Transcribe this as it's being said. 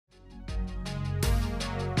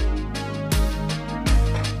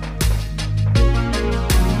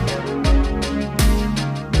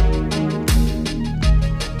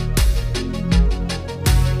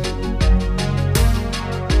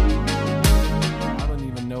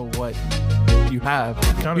have.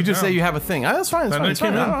 Count You it just down. say you have a thing. That's fine. It's That fine. It's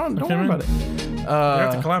came fine. in. Don't That worry came about it. You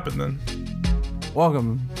have to clap it then.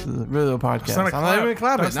 Welcome to the Radio Podcast. It's not a I'm not clap. even gonna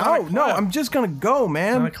clap it. That's not a No, clap. I'm just gonna go,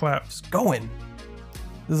 man. Not a clap. Just going.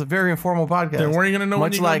 This is a very informal podcast. Then where are you gonna know when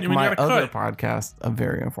Much you like when you my gotta other cut? podcast, a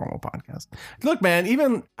very informal podcast. Look, man,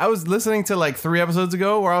 even I was listening to like 3 episodes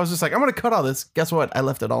ago where I was just like, I'm gonna cut all this. Guess what? I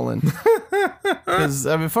left it all in. Because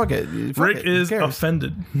I mean, fuck it. Fuck Rick it. Who is cares?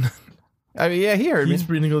 offended. I mean, yeah, he heard me. He's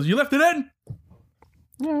breathing. He goes, "You left it in."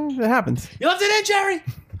 Yeah, it happens. You left it in, Jerry.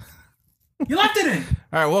 You left it in.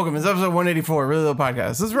 All right, welcome. It's episode 184, Really Little Podcast.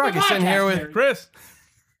 This is Rocky sitting here with Jerry. Chris.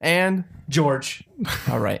 and George.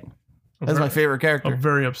 all right. That's my favorite character. I'm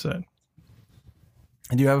very upset.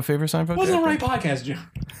 Do you have a favorite Seinfeld Wasn't character? the right podcast, Jerry.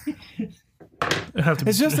 It'd have to be,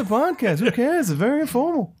 It's just a podcast. Who cares? It's very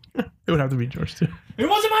informal. it would have to be George too. It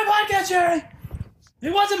wasn't my podcast, Jerry.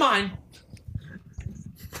 It wasn't mine.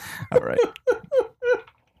 All right.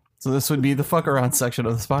 So this would be the fuck around section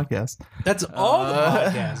of this podcast. That's all the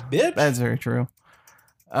podcast, bitch. That's very true.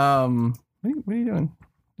 What are you doing?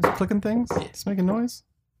 Just clicking things? It's making noise?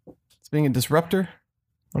 It's being a disruptor?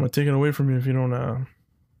 I'm gonna take it away from you if you don't.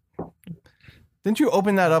 Didn't you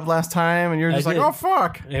open that up last time and you're just I like, did. oh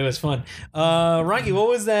fuck? It was fun. Rocky, what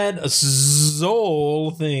was that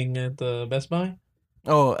Zoll thing at the Best Buy?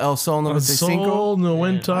 Oh, El Sol A 95. soul, no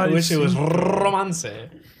I wish it was enticing. romance.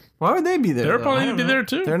 Why would they be there? They're though? probably I don't gonna be know. there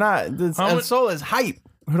too. They're not. This, How El much- Sol is hype.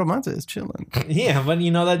 Romance is chilling. Yeah, but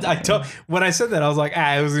you know that I told when I said that I was like,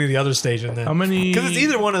 it was the other station then. How many? Because it's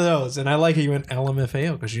either one of those, and I like how you went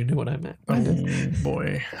LMFAO because you knew what I meant. Oh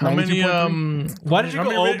boy, how many? 92.3? Why did you How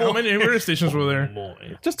go? many, how many radio stations were there?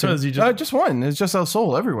 Boy. Just two. Because you just- Just one. It's just El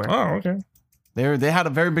Sol everywhere. Oh, okay. They had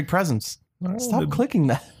a very big presence. Oh, Stop they, clicking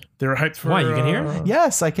that. they were hyped for. Why, you can hear?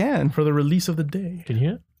 Yes, I can. for the release of the day. Can you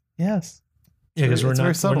hear? Yes. Yeah, because It's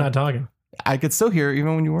very subtle. we're not talking. I could still hear it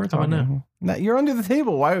even when you were How about talking. Now, you're under the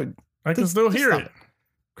table. Why would I can Just- still just hear stop. it.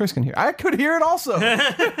 Chris can hear? I could hear it also.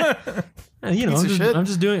 You know, Piece of shit. I'm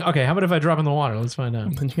just doing. Okay, how about if I drop in the water? Let's find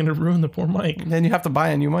out. Then you're gonna ruin the poor mic. Then you have to buy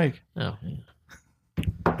a new mic. Oh, yeah.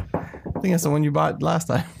 I think that's the one you bought last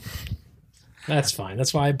time. That's fine.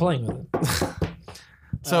 That's why I'm playing with it.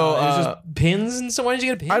 So It was just pins and so. Why did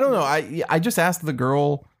you get a pin? I don't know. I just asked the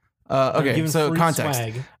girl. Okay, Giving so free context.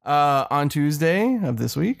 swag. On Tuesday of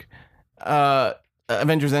this week,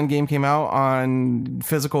 Avengers Endgame came out on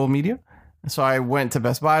physical media. So I went to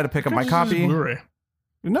Best Buy to pick up my Just use copy. Blu-ray.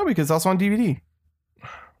 No, because it's also on DVD,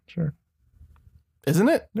 Sure. isn't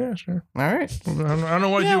it? Yeah, sure. All right. I don't know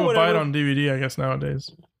why Yeah, you would buy it whatever. on DVD. I guess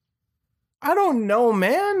nowadays. I don't know,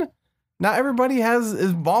 man. Not everybody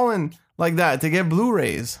is balling like that to get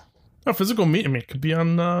Blu-rays. No, physical media. I mean, it could be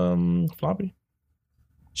on floppy.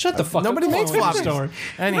 Shut the fuck Nobody up. makes Come on, floppies. story.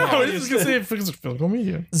 Anyhow, No, it's just gonna say physical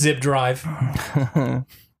media. Zip drive.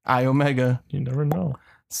 I Omega. You never know.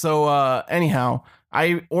 So anyhow,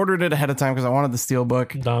 I ordered it ahead of time because I wanted the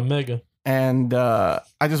steelbook, Don Mega. and I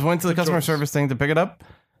just went to the Good customer choice. service thing to pick it up,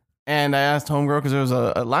 and I asked Homegirl because there was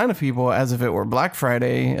a line of people as if it were Black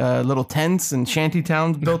Friday, little tents and shanty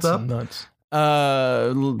towns built That's up nuts.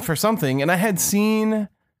 for something, and I had seen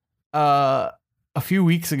a few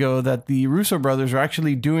weeks ago that the Russo brothers are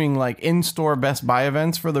actually doing like in-store Best Buy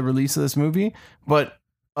events for the release of this movie, but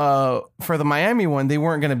for the Miami one, they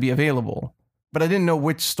weren't going to be available. But I didn't know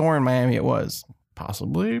which store in Miami it was.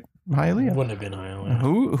 Possibly Hialeah. Wouldn't have been Hialeah.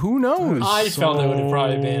 Who knows? I felt it would have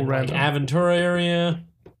probably So been random. like Aventura area.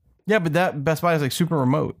 Yeah, but that Best Buy is like super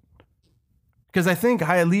remote. Because I think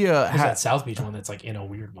Hialeah There's had, that South Beach one that's like in a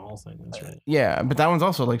weird mall thing. That's right. yeah, but that one's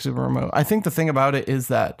also like super remote. I think the thing about it is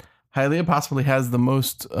that Hialeah possibly has the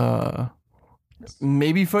most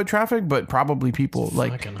maybe foot traffic, but probably people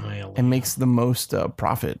like Fucking Hialeah. and makes the most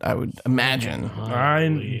profit. I would imagine.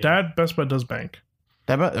 That Best Buy does bank.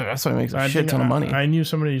 That's why it makes a I shit think ton of money. I knew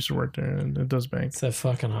somebody used to work there, and it does bank. It's that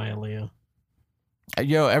fucking Hialeah.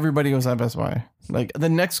 Yo, everybody goes to Best Buy. Like the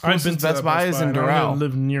next I've been closest to Best that Buy is in and I don't even Doral.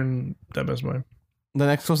 live near that Best Buy. The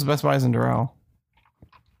next closest Best Buy is in Doral.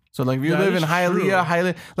 So like if you That live is in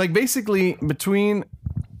Hialeah, like basically between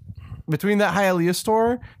that Hialeah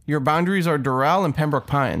store, your boundaries are Doral and Pembroke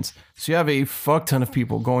Pines. So you have a fuck ton of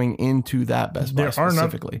people going into that Best Buy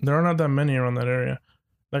specifically. There are not that many around that area.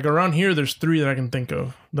 Like around here, there's 3 that I can think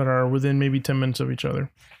of that are within maybe 10 minutes of each other.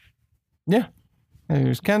 Yeah.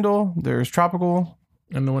 There's Kendall, there's Tropical,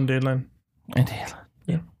 And the one Dayline. and Dayland.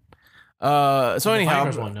 Yeah. So anyhow,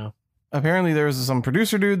 There's one now. apparently there was some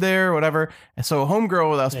producer dude there, whatever. And so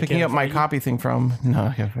homegirl that I was Yeah, picking Kevin up my Feige? copy thing from, no,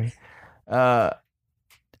 I can't find.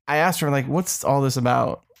 I asked her like, "What's all this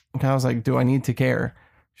about?" And I was like, "Do I need to care?"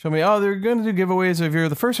 showed me, oh, they're going to do giveaways. So if you're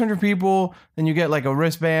the first 100 people, then you get like a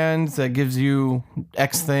wristband that gives you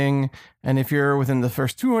X thing. And if you're within the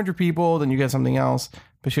first 200 people, then you get something else.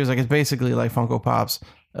 But she was like, it's basically like Funko Pops,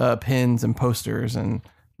 pins and posters, and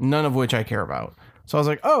none of which I care about. So I was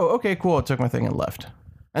like, oh, okay, cool. I took my thing and left.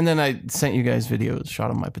 And then I sent you guys videos shot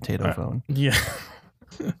on my potato phone. Yeah.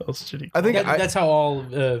 That was shitty. I think that's how all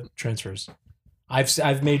transfers.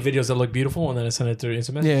 I've made videos that look beautiful, and then I send it through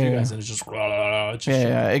instant message to you guys, and it's just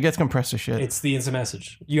it gets compressed to shit. It's the instant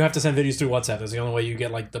message. You have to send videos through WhatsApp. That's the only way you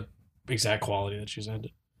get like the exact quality that you send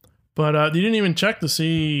it. But you didn't even check to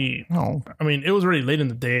see. No. I mean, it was already late in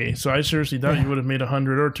the day, so I seriously doubt you would have made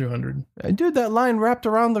 100 or 200. Dude, that line wrapped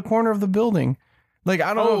around the corner of the building. Like,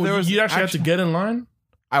 I don't know if there was... You actually had to get in line?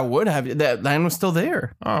 I would have. That line was still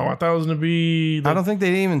there. Oh, I thought it was going to be... I don't think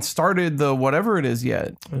they even started the whatever it is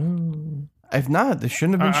yet. Ooh. If not, there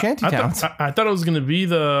shouldn't have been shantytowns. I thought it was going to be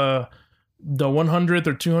the 100th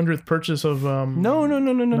or 200th purchase of... No.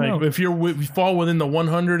 Like, if you fall within the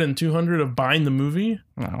 100 and 200 of buying the movie,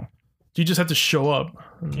 No. you just have to show up.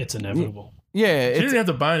 It's inevitable. Yeah. You didn't have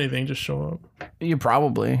to buy anything, just show up. You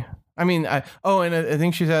probably... I mean, and I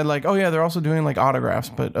think she said like, oh yeah, they're also doing like autographs,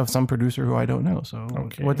 but of some producer who I don't know. So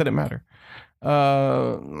Okay. what did it matter?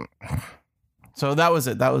 So that was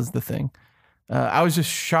it. That was the thing. I was just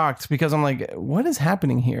shocked because I'm like, what is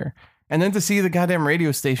happening here? And then to see the goddamn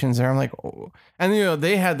radio stations there, I'm like, oh. And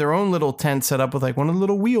they had their own little tent set up with like one of the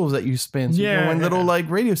little wheels that you spin. So you can win little like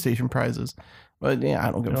radio station prizes. But yeah, I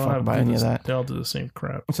don't give a fuck about any of that. They all do the same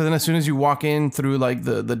crap. So then as soon as you walk in through like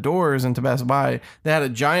the doors into Best Buy, they had a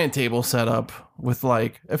giant table set up with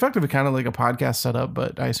like effectively kind of like a podcast setup,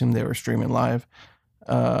 but I assume they were streaming live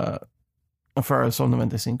for Sol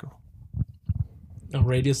 95. A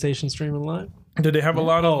radio station streaming live? Did they have a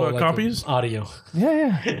lot of like copies? Audio.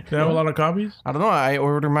 Yeah. They have a lot of copies? I don't know. I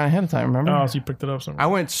ordered mine ahead of time, remember? Oh, so you picked it up somewhere. I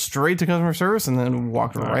went straight to customer service and then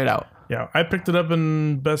walked right out. Yeah, I picked it up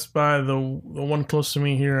in Best Buy, the one close to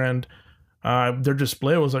me here, and their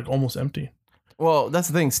display was like almost empty. Well, that's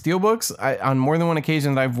the thing. Steelbooks, on more than one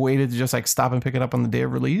occasion I've waited to just like stop and pick it up on the day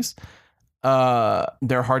of release.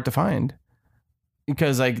 They're hard to find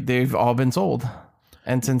because like they've all been sold.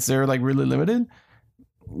 And since they're like really limited,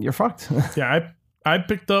 you're fucked. Yeah, I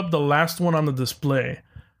picked up the last one on the display,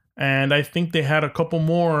 and I think they had a couple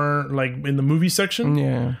more like in the movie section.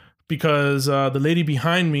 Yeah. Because the lady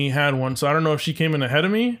behind me had one. So I don't know if she came in ahead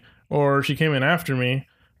of me or she came in after me,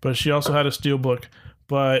 but she also had a steelbook.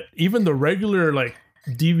 But even the regular like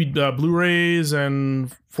DVD, Blu-rays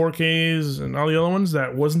and 4Ks and all the other ones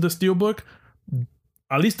that wasn't the steelbook,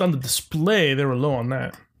 at least on the display, they were low on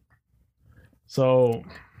that. So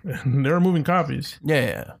they were moving copies.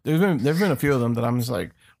 Yeah. There've been a few of them that I'm just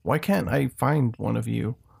like, why can't I find one of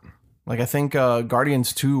you? Like I think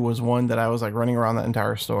Guardians 2 was one that I was like running around that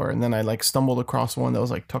entire store, and then I like stumbled across one that was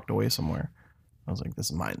like tucked away somewhere. I was like, this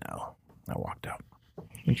is mine now. I walked out.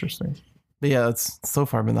 Interesting. But yeah, that's so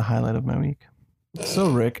far been the highlight of my week. So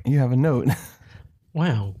Rick, you have a note.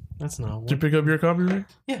 Wow, that's not. Did you pick up your copy, Rick?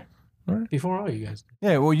 Yeah. All right. Before all you guys.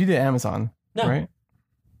 Yeah, well you did Amazon, No. right?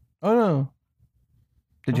 Oh no.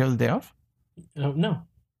 Did you have the day off? No.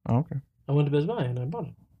 Oh, okay. I went to Best Buy and I bought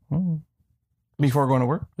it. Oh. Before going to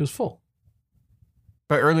work? It was full.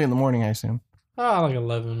 But early in the morning, I assume. Like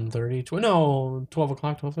 11:30. No, 12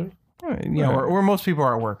 o'clock, 12:30. Yeah, where most people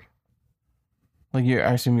are at work. Like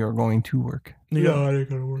I assume you were going to work. I didn't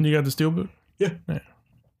go to work. You got the steelbook? Yeah.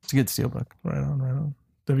 It's a good steelbook. Right on.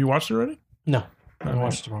 Have you watched it already? No. I'll Okay.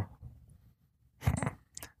 watch it tomorrow.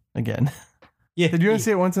 Again. Yeah. Did you only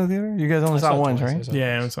see it once in the theater? You guys only saw it once, twice, right? I saw it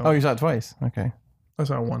Yeah, twice. I Oh, you saw it twice. Okay.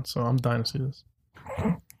 saw it once, so I'm dying to see this.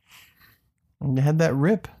 You had that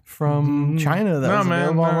rip from China that was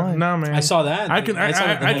available online. No, man. I saw that. I can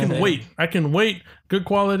wait. I can wait. Good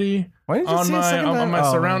quality Why didn't you on see it a second time? my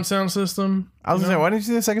Oh, surround sound system. I was you gonna say, know? why didn't you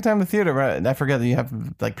see it the second time in the theater? But I forget that you have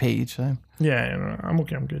to like pay each time. Yeah, no, I'm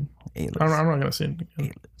okay. I'm good. A-list. I'm not gonna say anything.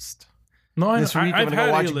 A-list. No, This week I'm I've gonna go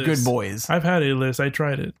had watch A-list. Good Boys. I've had A-list. I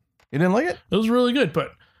tried it. You didn't like it? It was really good,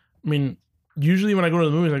 but I mean, usually when I go to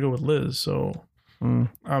the movies, I go with Liz. So I'm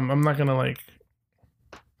not gonna like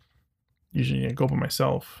usually go by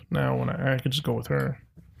myself now. When I could just go with her.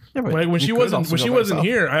 Yeah, but When you she could wasn't also go by yourself.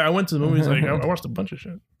 here, I went to the movies. Like I watched a bunch of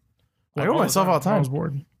shit. I go myself all the time. I was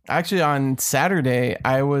bored. Actually, on Saturday,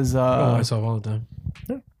 I was I saw it all the time.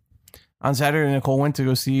 on Saturday. Nicole went to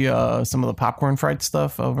go see some of the popcorn fright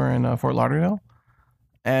stuff over in Fort Lauderdale,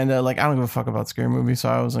 and like I don't give a fuck about scary movies, so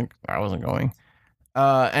I wasn't going.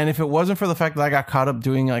 And if it wasn't for the fact that I got caught up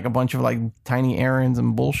doing like a bunch of like tiny errands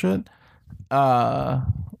and bullshit, I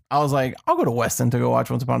was like, I'll go to West End to go watch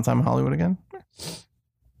Once Upon a Time in Hollywood again.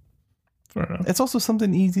 Fair enough. It's also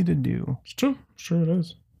something easy to do. It's true. Sure it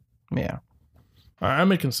is. Yeah. I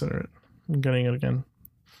may consider it. I'm getting it again.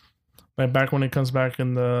 Like back when it comes back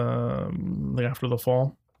in the like after the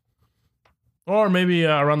fall, or maybe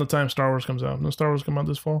around the time Star Wars comes out. Does Star Wars come out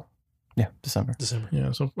this fall? Yeah, December.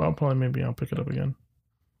 Yeah, so I'll pick it up again.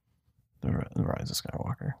 The Rise of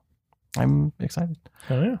Skywalker. I'm excited.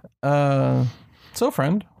 Oh yeah. So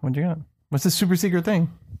friend, what you got? What's this super secret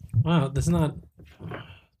thing? Wow, that's not.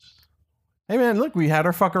 Hey man, look, we had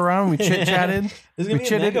our fuck around. We chit chatted. There's gonna We be a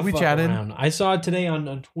chitted, mega we fuck chatted. around. I saw it today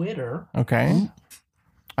on Twitter. Okay.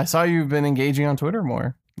 I saw you've been engaging on Twitter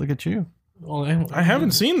more. Look at you. Well, I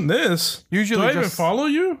haven't seen this. Usually, Do I even just, follow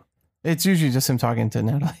you? it's usually just him talking to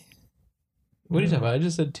Natalie, What are you talking about? I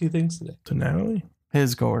just said 2 things today. To Natalie?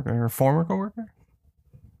 his coworker or former coworker.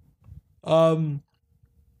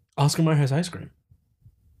 Oscar Mayer has ice cream.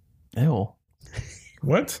 Ew,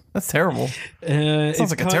 What? that's terrible. Sounds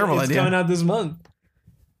like a terrible It's idea. coming out this month.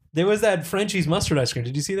 There was that Frenchie's mustard ice cream.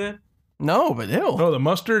 Did you see that? No, but ew. Oh, the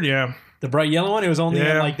mustard? Yeah. The bright yellow one. It was only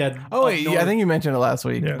at Yeah. like that. Oh up wait, north. I think you mentioned it last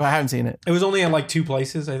week, Yeah. but I haven't seen it. it was only at like 2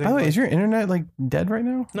 places. I think. By the way, Like- is your internet like dead right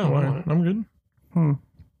now? no, Why? no, no. I'm good.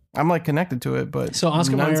 I'm like connected to it, but So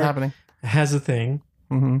Oscar none's Mayer happening. has a thing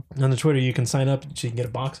Mm-hmm. on the Twitter. You can sign up so you can get a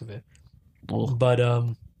box of it. But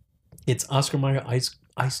it's Oscar Mayer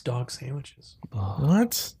ice dog sandwiches.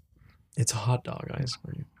 What? It's a hot dog ice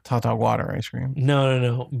cream. Hot dog water ice cream.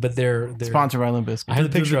 No. But they're Sponsored by Limp Bizkit. I have a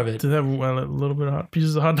picture of it. Did it have a little bit of hot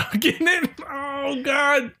pieces of hot dog in it? Oh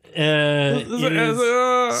God! It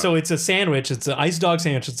is- so it's a sandwich. It's an ice dog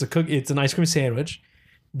sandwich. It's an ice cream sandwich.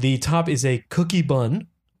 The top is a cookie bun.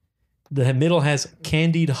 The middle has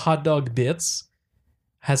candied hot dog bits.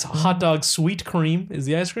 Has hot dog sweet cream is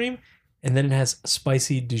the ice cream, and then it has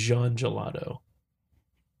spicy Dijon gelato.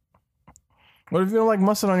 What if you don't like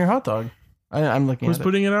mustard on your hot dog? I'm looking Who's at it.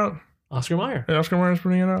 putting it out? Oscar Mayer. Oscar Mayer's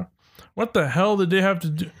putting it out. What the hell did they have to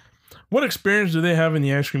do? What experience do they have in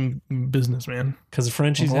the ice cream business, man? Because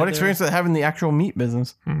Frenchies. What experience do they have in the actual meat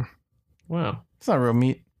business? Wow. It's not real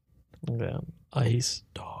meat. Yeah. Ice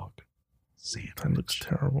dog That looks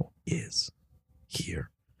terrible. is here.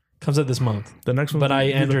 Comes out this month. The next one, But I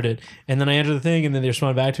entered it, and then I entered the thing, and then they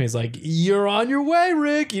responded back to me. It's like, "You're on your way,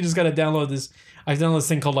 Rick. You just got to download this." I downloaded this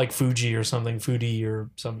thing called like Fuji or something, Foodie or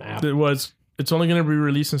some app. It's only going to be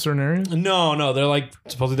released in certain areas. No, they're like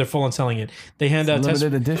supposedly they're full on selling it. They had a test.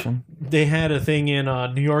 Limited edition. They had a thing in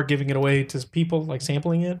New York giving it away to people, like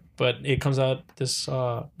sampling it, but it comes out this.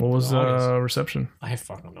 What was August. the reception? I have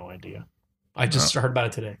fucking no idea. I just heard about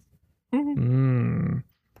it today. Mm.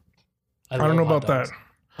 I love don't know hot about dogs. that.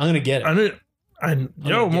 I'm gonna get it. I mean,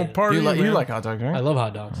 gonna more get it. party. You man. like hot dogs, right? I love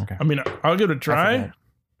hot dogs. Okay. I mean, I'll give it a I try. forget.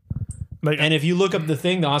 Like, And if you look up the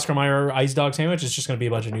thing, the Oscar Mayer ice dog sandwich, it's just going to be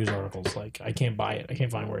a bunch of news articles. Like, I can't buy it. I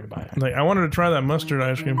can't find where to buy it. I wanted to try that mustard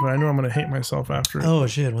ice cream, but I knew I'm going to hate myself after it. Oh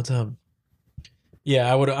shit! What's up?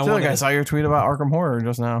 Yeah, I would. I feel like I saw your tweet about Arkham Horror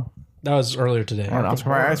just now. That was earlier today. On Oscar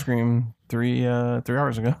Mayer ice cream 3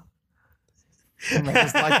 hours ago. And I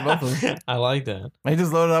just liked both of them. I like that. I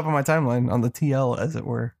just loaded up on my timeline on the TL, as it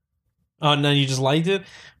were. Oh, no, you just liked it?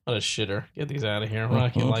 What a shitter. Get these out of here. We're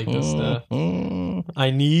not going to like this stuff. I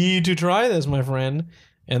need to try this, my friend.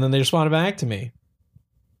 And then they responded back to me.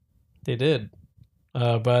 They did.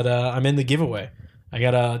 But I'm in the giveaway. I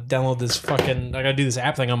got to download this fucking... I got to do this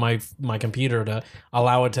app thing on my computer to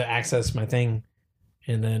allow it to access my thing.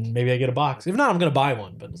 And then maybe I get a box. If not, I'm going to buy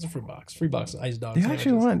one. But it's a free box. Free box of ice dog Do you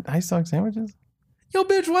actually want ice dog sandwiches? Yo,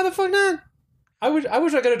 bitch, why the fuck not? I wish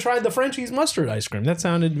I could have tried the Frenchie's mustard ice cream. That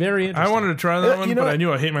sounded very interesting. I wanted to try that one, you know but I what?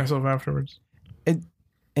 knew I hate myself afterwards. It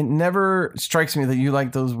never strikes me that you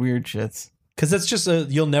like those weird shits. Because that's just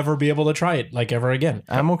you'll never be able to try it like ever again.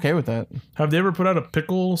 I'm okay with that. Have they ever put out a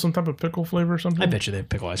pickle, some type of pickle flavor or something? I bet you they have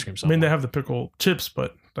pickle ice cream I somewhere. mean, they have the pickle chips,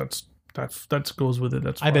 but that goes with it.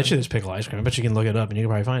 That's. I bet fine. you there's pickle ice cream. I bet you can look it up and you can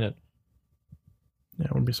probably find it. Yeah,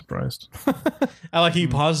 I wouldn't be surprised. I like how you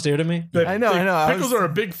paused, stared at me. I know. Pickles are a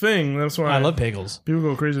big thing. That's why I love pickles. people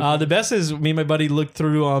go crazy. The best is me and my buddy looked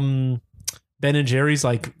through Ben and Jerry's,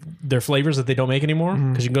 like their flavors that they don't make anymore,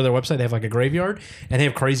 because you can go to their website. They have like a graveyard, and they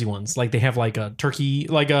have crazy ones. Like they have like a turkey,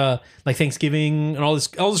 like Thanksgiving, and all this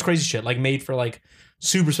crazy shit, like made for like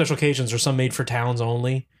super special occasions, or some made for towns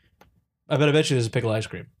only. I bet you there's a pickle ice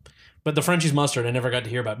cream. But the Frenchie's mustard, I never got to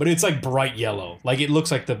hear about. But it's like bright yellow. Like it looks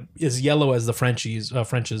like as yellow as the French's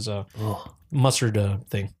mustard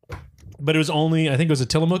thing. But it was only, I think it was a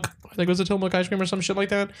Tillamook. I think it was a Tillamook ice cream or some shit like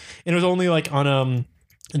that. And it was only like on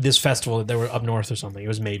this festival that they were up north or something. It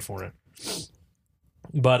was made for it.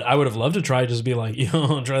 But I would have loved to try, just be like,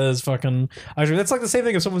 try this fucking ice cream. That's like the same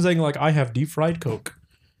thing if someone's saying like, I have deep fried Coke.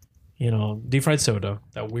 deep fried soda.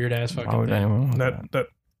 That weird ass fucking Why would thing. anyone want that?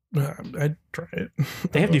 That I'd try it.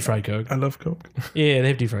 They have deep fried Coke. I love Coke. Yeah, they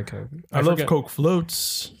have deep fried Coke. I love forgot- Coke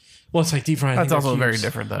floats. Well, it's like deep fried. I That's think they're also very cubes.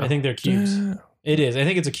 different, though. I think they're cubes. Yeah. It is. I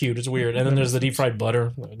think it's a cube. It's weird. And then there's the deep fried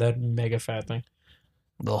butter, that mega fat thing.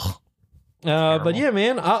 Ugh. But yeah,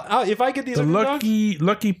 man, I'll, if I get these The hot dogs,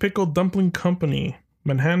 Lucky Pickle Dumpling Company,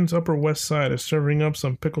 Manhattan's Upper West Side, is serving up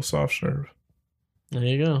some pickle soft serve. there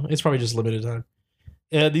you go. It's probably just limited time.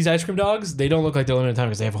 These ice cream dogs, they don't look like they're limited time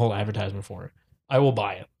because they have a whole advertisement for it. I will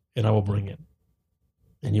buy it and I will bring it,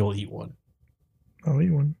 and you'll eat one. I'll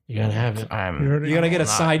eat one. You gotta have it. You heard it. You gotta get a not.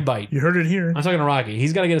 side bite. You heard it here. I'm talking to Rocky.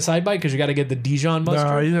 He's got to get a side bite because you got to get the Dijon No,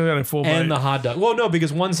 mustard he's not got a full and bite. the hot dog. Well, no,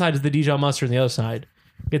 because one side is the Dijon mustard and the other side,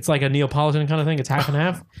 it's like a Neapolitan kind of thing. It's half and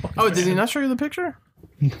half. Oh, did he not show you the picture?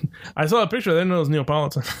 I saw a picture. I didn't know it was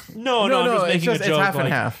Neapolitan. No, No, I'm no, just it's making just- a it's joke. half and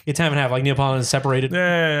like, half. It's half and half. Like Neapolitan is separated.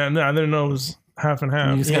 Yeah, no, I didn't know it was half and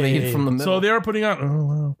half. You just gotta Yeah, eat yeah, from the middle. So they are putting out. Oh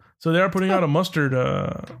wow! So they are putting out a mustard.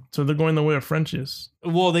 So they're going the way of Frenchies.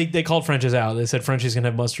 Well, they called French's out. They said Frenchie's gonna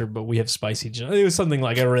have mustard, but we have spicy. It was something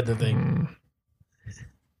like I read the thing.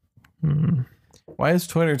 Why is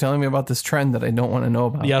Twitter telling me about this trend that I don't want to know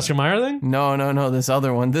about? The Oscar Mayer thing. No, this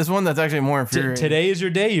other one. This one that's actually more infuriating. Today is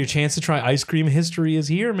your day. Your chance to try ice cream history is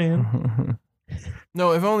here, man.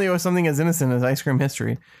 No, if only it was something as innocent as ice cream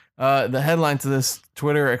history. The headline to this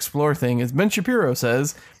Twitter Explore thing is Ben Shapiro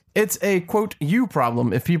says it's a quote you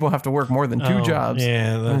problem if people have to work more than two Oh, jobs.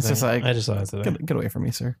 Yeah, that And it's just thing. like I just saw that today. Get away from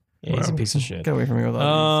me, sir. Yeah, he's a piece of shit. Get away from me with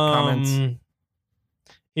all these comments.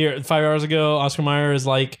 Here, 5 hours ago, Oscar Mayer is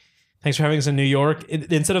like, thanks for having us in New York.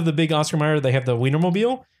 Instead of the big Oscar Mayer, they have the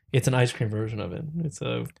Wienermobile. It's an ice cream version of it. It's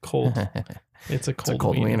a cold. It's a It's cold, a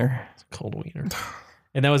cold wiener. It's a cold wiener.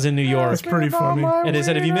 And that was in New York. That's pretty funny. And they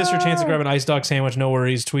said, if you missed your chance to grab an ice dog sandwich, no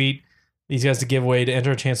worries. Tweet these guys to give away to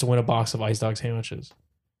enter a chance to win a box of ice dog sandwiches.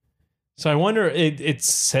 So I wonder, it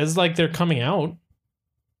says like they're coming out.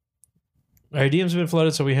 Our DMs have been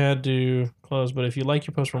flooded, so we had to close. But if you like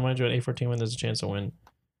your post, remind you at 8:14 when there's a chance to win.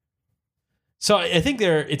 So I think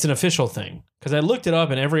it's an official thing because I looked it up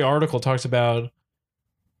and every article talks about,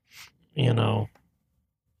 like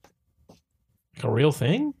a real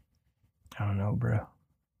thing. I don't know, bro.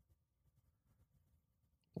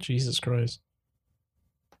 Jesus Christ.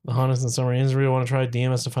 The Honest and Summer Israel want to try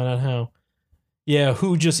DM us to find out how. Yeah,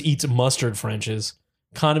 who just eats mustard Frenches?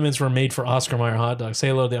 Condiments were made for Oscar Mayer hot dogs. Say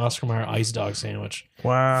hello to the Oscar Mayer ice dog sandwich.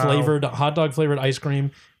 Wow. Flavored hot dog flavored ice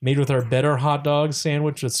cream made with our better hot dog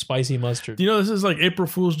sandwich with spicy mustard. You know, this is like April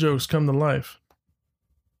Fool's jokes come to life.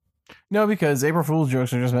 No, because April Fool's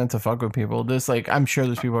jokes are just meant to fuck with people. This, like, I'm sure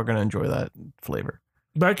there's people who are going to enjoy that flavor.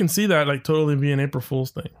 But I can see that like totally be an April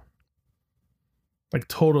Fool's thing. Like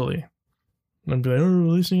totally. And I'd be like, oh,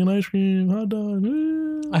 releasing an ice cream hot dog.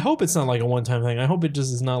 I hope it's not like a one-time thing. I hope it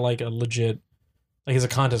just is not like a legit, like it's a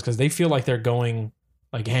contest because they feel like they're going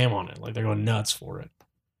like ham on it, like they're going nuts for it.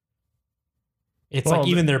 It's Well, like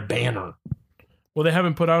even their banner, Well, they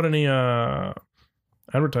haven't put out any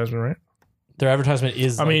advertisement, right? their advertisement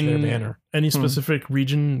is I like mean, their banner. Any specific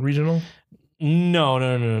regional? No.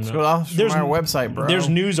 Let's go to our There's- website, bro. There's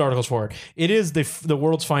news articles for it. It is the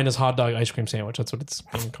world's finest hot dog ice cream sandwich. That's what it's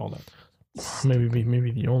being called.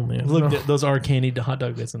 Maybe the only. I don't Look, know. those are candied hot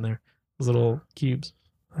dog bits in there. Those little cubes.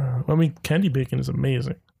 I mean, candy bacon is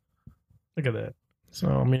amazing. Look at that. So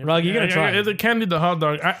I mean, Rog, you're gonna try it. the candy the hot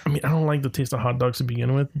dog. I mean, I don't like the taste of hot dogs to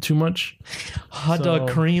begin with too much. Hot dog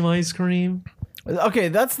So- cream ice cream. Okay,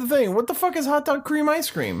 that's the thing. What the fuck is hot dog cream ice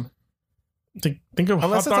cream? Think of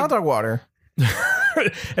Unless it's hot dog water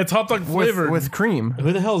It's hot dog flavored. with cream.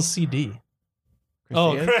 Who the hell is CD?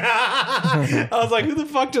 Oh, Christy is? I was like, who the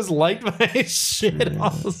fuck just liked my shit? All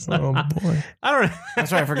of a sudden? Oh boy. I don't know.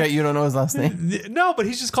 That's right. I forget you don't know his last name. No, but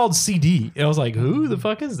he's just called CD. And I was like, who the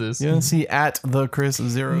fuck is this? You didn't see at the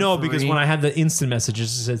Chris03. No, because when I had the instant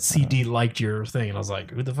messages, it said CD liked your thing. And I was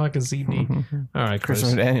like, who the fuck is CD? All right, Chris.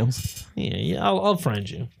 Christopher Daniels. Yeah, I'll friend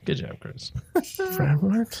you. Good job, Chris.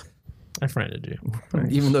 What? I friended you.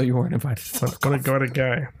 Even though you weren't invited. What a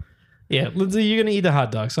guy. Yeah, Lindsay, you're going to eat the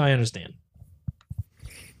hot dog, so I understand.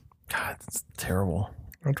 God, that's terrible.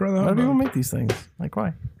 I'd rather Why hot do people dog. make these things? Like,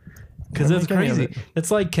 why? Because Why that's make any of crazy. it?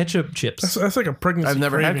 It's like ketchup chips. That's like a pregnancy. I've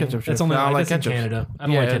never had craving. ketchup chips. That's only I don't like like that's in ketchup. Canada. I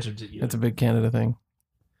don't Yeah, like ketchup either. It's a big Canada thing.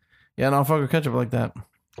 Yeah, and I'll fuck with ketchup like that.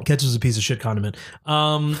 Ketchup's a piece of shit condiment.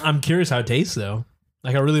 I'm curious how it tastes though.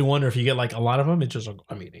 Like I really wonder if you get like a lot of them. It's just like,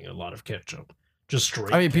 I'm eating a lot of ketchup, just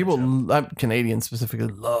straight. I mean, people, ketchup. Canadians specifically,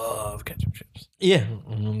 love ketchup chips. Yeah,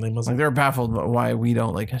 they must. Like, they're baffled by why we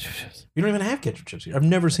don't like ketchup chips. You don't even have ketchup chips here. I've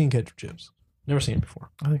never seen ketchup chips. Never seen it before.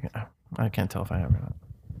 I think I can't tell if I have or not.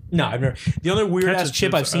 No, I've never. The only weird ass Ketchup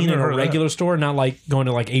chip chips, I've seen I've in never a heard of that. regular store, not like going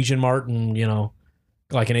to like Asian Mart and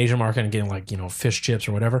like an Asian market and getting like fish chips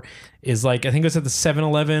or whatever, is like I think it's at the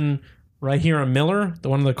 7-Eleven right here on Miller, the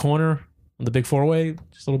one in the corner on the big 4-way,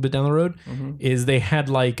 just a little bit down the road. Is they had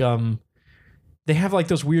like they have like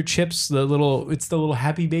those weird chips. It's the little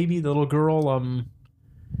Happy Baby, the little girl.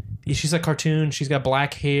 She's a cartoon. She's got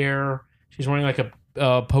black hair. She's wearing like a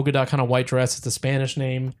polka dot kind of white dress. It's a Spanish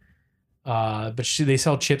name. But they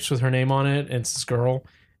sell chips with her name on it, and it's this girl,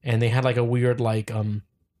 and they had like a weird like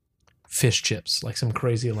fish chips, like some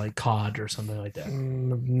crazy like cod or something like that. I've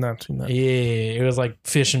not seen that. Yeah, it was like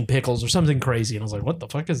fish and pickles or something crazy, and I was like, what the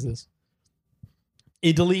fuck is this?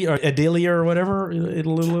 Italy or Idalia or whatever.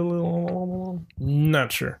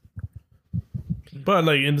 Not sure. But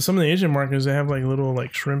like in some of the Asian markets, they have like little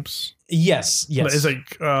like shrimps. Yes. It's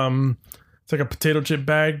like a potato chip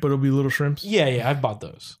bag, but it'll be little shrimps. Yeah, I've bought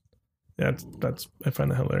those. Yeah, that's I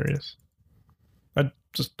find that hilarious. I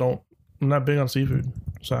just don't. I'm not big on seafood,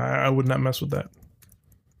 so I would not mess with that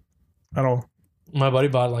at all. My buddy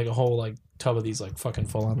bought like a whole like tub of these like fucking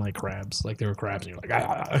full on like crabs, like they were crabs, and you're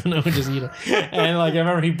like, no, just eat them. And like I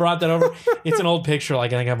remember he brought that over. It's an old picture,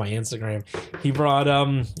 like I think on my Instagram. He brought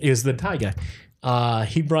it was the Thai guy.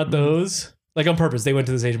 He brought those like on purpose. They went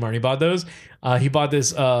to this Asian market. He bought those. He bought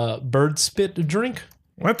this bird spit drink.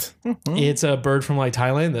 What? It's a bird from like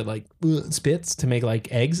Thailand that like spits to make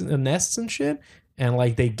like eggs and nests and shit. And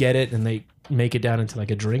like they get it and they make it down into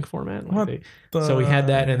like a drink format. Like so we had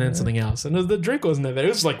that and then something else. And the drink wasn't that bad. It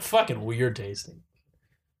was like fucking weird tasting.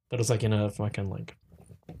 But it was like in a fucking like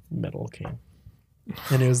metal can.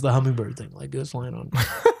 And it was the hummingbird thing. Like it was flying on.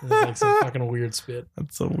 It was like some fucking weird spit.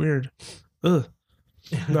 That's so weird. Ugh.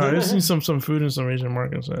 No, I just seen some food in some Asian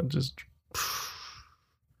markets that just.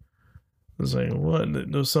 It was like what? There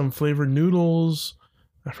was some flavored noodles.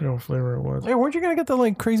 I forgot what flavor it was. Hey, weren't you gonna get the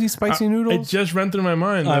like crazy spicy It noodles? just ran through my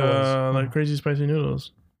mind. I was. Like crazy spicy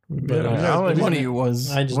noodles. But, One of you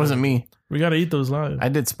was. I It just- wasn't me. We gotta eat those live. I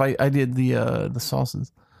did the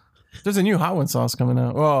sauces. There's a new hot one sauce coming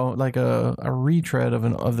out. Well, like a retread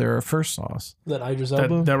of their first sauce. That Idris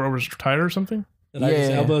Elba. that rubber's tighter or something. That Idris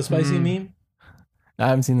Yeah. Elba spicy meme. I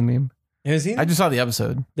haven't seen the meme. You haven't seen I it? just saw the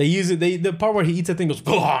episode. They use it. The part where he eats that thing goes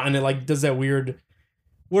and it like does that weird.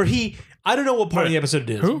 Where I don't know what part of the episode it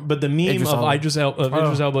is, Who? but the meme Idris of Elba.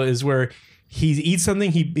 Idris Elba is where he eats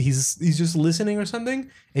something, he's just listening or something, and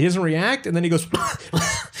he doesn't react, and then he goes,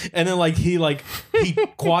 and then like he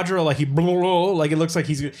quadra like he like it looks like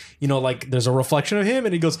he's like there's a reflection of him,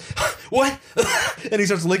 and he goes, what? And he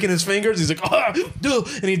starts licking his fingers. He's like,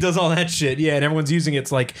 and he does all that shit. Yeah, and everyone's using it.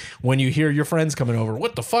 It's like when you hear your friends coming over,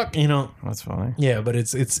 what the fuck, That's funny. Yeah, but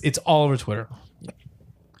it's all over Twitter.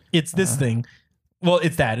 It's this thing. Well,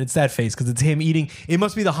 it's that face because it's him eating. It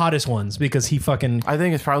must be the hottest ones because he fucking. I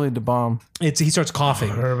think it's probably the bomb. He starts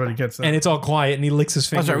coughing Everybody gets that. and it's all quiet and he licks his Oh,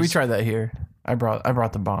 fingers. sorry, we tried that here. I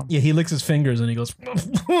brought the bomb. Yeah, he licks his fingers and he goes.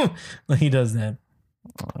 Like he does that.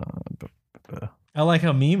 I like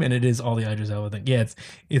how meme and it is all the Idris Elba thing. Yeah,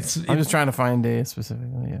 it's. I'm just trying to find a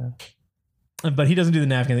specifically. Yeah. But he doesn't do the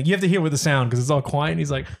napkin thing. You have to hear with the sound because it's all quiet. And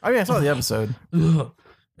he's like, Oh yeah, I saw the episode. ugh.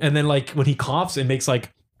 And then like when he coughs, it makes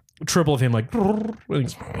like triple of him like,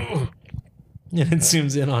 and it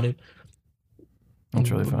zooms in on him. That's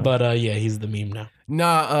really funny. But yeah, he's the meme now.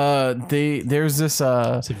 Nah, there's this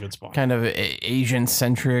It's a good spot. kind of Asian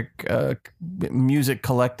centric music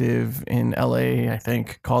collective in LA, I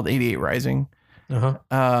think, called 88 Rising.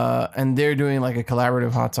 And they're doing like a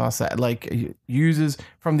collaborative hot sauce that like uses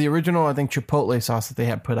from the original, I think, Chipotle sauce that they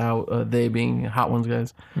had put out, they being Hot Ones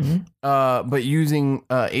guys, but using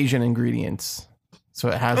Asian ingredients. So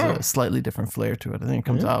it has a slightly different flair to it. I think it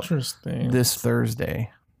comes out Interesting. this Thursday.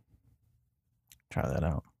 Try that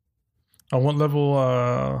out. On what level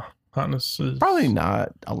hotness is? Probably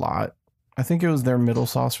not a lot. I think it was their middle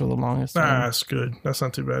sauce for the longest Nah, time. that's good. That's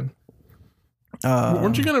not too bad.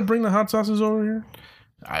 Weren't you gonna bring the hot sauces over here?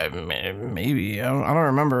 Maybe I don't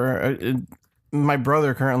remember. My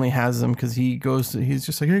brother currently has them because he's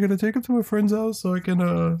just like, "Hey, gonna take them to my friend's house so I can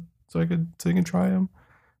try them."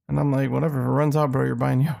 And I'm like, "Whatever, if it runs out, bro, you're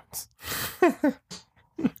buying yours."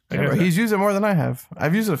 Yeah, bro, he's used it more than I have.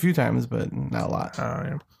 I've used it a few times, but not a lot.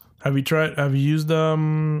 Yeah. Have you used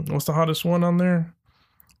what's the hottest one on there?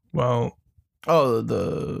 Well, Oh,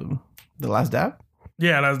 the last dab.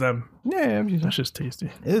 yeah, that's that. Yeah, I've used it. That's just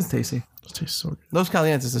tasty. It is tasty. It tastes so good. Los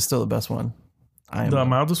Calientes is still the best one. The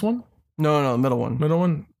mildest one, No, the middle one. middle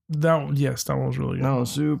one. That one was really good. No,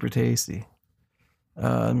 super tasty.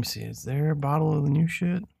 Let me see. Is there a bottle of the new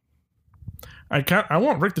shit? I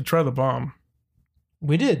want Rick to try the bomb.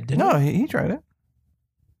 We did, didn't No, we? he tried it.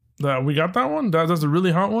 We got that one. That's a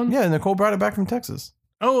really hot one. Yeah, Nicole brought it back from Texas.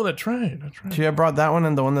 Oh, that's right. That's right. She had brought that one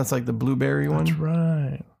and the one that's like the blueberry one. That's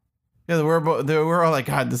right. Yeah, we're all like,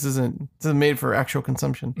 God, this isn't made for actual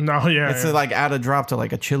consumption. No, yeah. It's to like add a drop to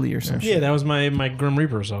like a chili or some Yeah, shit. that was my Grim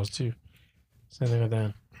Reaper sauce too. Same thing with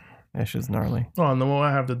that. That shit's gnarly. Oh, and the one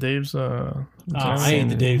I have the Dave's. I ate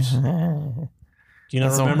the Dave's. Do you not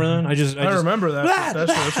That's remember all- that? I just remember that. That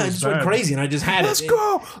shit I was just went bad. crazy and I just had Let's it.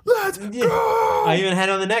 go! Let's Yeah. go! I even had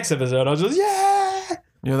it on the next episode. I was just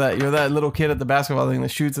You're that little kid at the basketball thing that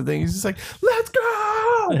shoots the thing. He's just like, let's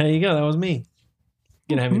go! There you go. That was me.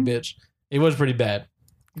 You know, me bitch. It was pretty bad,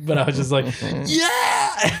 but I was just like, yeah.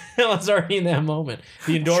 I was already in that moment.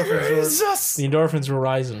 The Jesus! endorphins were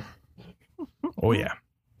rising. Oh yeah.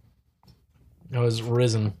 I was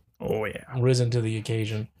risen Oh yeah. to the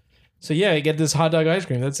occasion. So yeah, I get this hot dog ice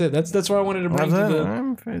cream. That's it. That's what I wanted to bring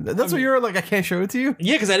to the. That's what you're like. I can't show it to you.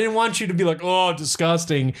 Yeah, because I didn't want you to be like, oh,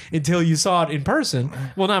 disgusting, until you saw it in person.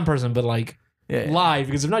 Well, not in person, but like Yeah. live.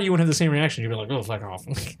 Because if not, you wouldn't have the same reaction. You'd be like, oh, fuck off.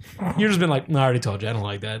 You've just been like, no, I already told you, I don't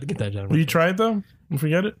like that. Get that done. Will you try it though? You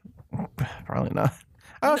forget it. Probably not.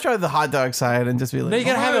 I'll try the hot dog side and just be like, No, you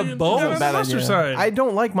gotta have a bowl. Yeah, bad mustard idea. side. I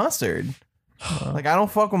don't like mustard. Like I don't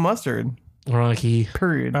fuck with mustard. Rocky.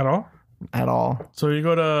 Period. At all. At all. So you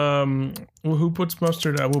go to who puts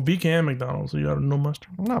mustard at? Well, BK and McDonald's. So you got no mustard.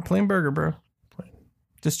 I'm not plain burger, bro.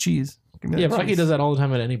 Just cheese. Give me Yeah, that Rocky cheese. does that all the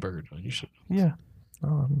time at any burger joint. You should. Yeah.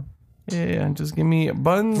 Um, Yeah. Just give me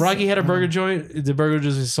buns. Rocky had a burger joint. The burger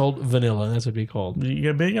just is sold vanilla. That's what it'd be called. you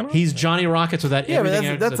get bacon on it? He's Johnny Rockets with that. Yeah, but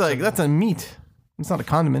everything that's like that's a meat. It's not a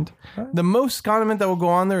condiment. The most condiment that will go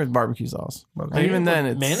on there is barbecue sauce. And even then,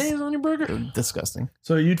 it's mayonnaise on your burger. disgusting.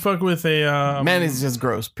 So you'd fuck with a Mayonnaise is just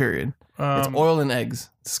gross. Period. It's oil and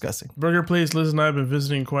eggs. Disgusting. burger place Liz and I have been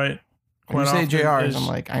visiting quite When you say often. JR's, is- I'm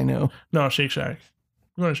like, I know. no, Shake Shack.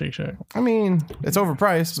 I'm going to Shake Shack. I mean, it's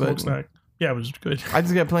overpriced, but Smokestack. Yeah, it was good. I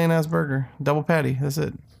just get plain ass burger, double patty. That's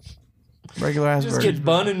it. Regular ass Just burger. get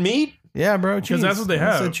bun and meat. Yeah, bro. Cheese. Because that's what they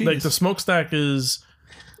I said have. cheese. Like the smokestack is,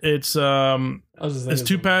 it's I was just it's thinking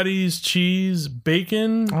two patties, cheese,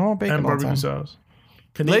 bacon, I don't want bacon and all the barbecue time. sauce.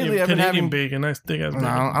 Canadian, Lately, I've been Canadian having- bacon, nice thick ass No,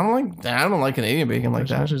 bacon. I don't like that. I don't like Canadian bacon like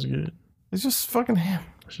That's that. just good. It's just fucking ham.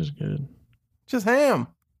 That's just good. Just ham.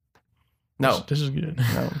 No, This is good.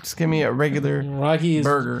 no. Just give me a regular Rocky is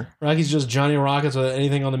burger. Rocky's just Johnny Rockets with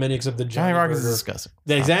anything on the menu except the Johnny Johnny, Rockets is burger. disgusting.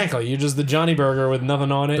 Yeah, exactly. You're just the Johnny burger with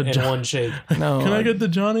nothing on it The and Jo- one shake. No. Can I get the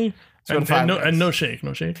Johnny? what And, Five and no, Guys. and no shake.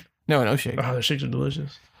 No shake. No shake. Oh, the shakes are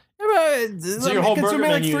delicious. So your whole burger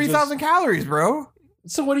consuming like menu is 3,000 calories, bro.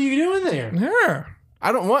 So what are you doing there? Yeah.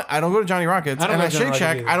 I don't go to Johnny Rockets I don't and go at to Johnny Shake Shack.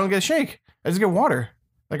 Rockets either. I don't get shake. I just get water,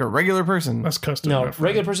 like a regular person. That's custard. No, my friend.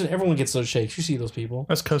 regular person, everyone gets those shakes. You see those people.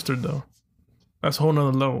 That's custard, though. That's a whole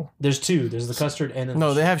nother level. There's two. There's the custard and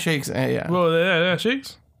No, they have shakes. Yeah. Well, yeah,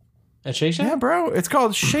 shakes. at Shake Shack. Yeah, bro. It's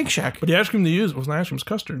called Shake Shack. But the ice cream they use was not ice cream, it's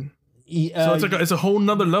custard. So it's like it's a whole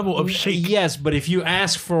nother level of shake. Yes, but if you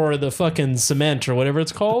ask for the fucking cement or whatever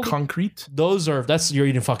it's called, Concrete? that's you're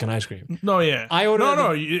eating fucking ice cream. No, yeah. I ordered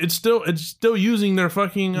No, it's still using their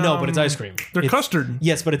fucking. No, but it's ice cream. Their It's- custard.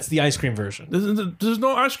 Yes, but it's the ice cream version. There's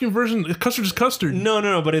no ice cream version. Custard is custard.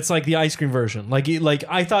 No, but it's like the ice cream version. Like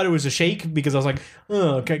I thought it was a shake because I was like,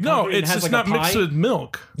 oh, okay. No, concrete, it it's has just like a not mixed pie. with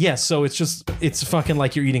milk. Yes, so it's fucking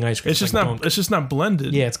like you're eating ice cream. It's just like not. gunk. It's just not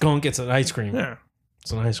blended. Yeah, it's gunk. It's an ice cream. Yeah.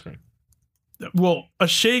 It's an ice cream. Well, a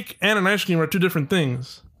shake and an ice cream are two different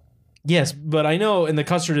things. Yes, but I know, and the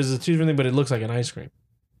custard is a two different thing, but it looks like an ice cream.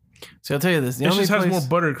 So I'll tell you this: It just has more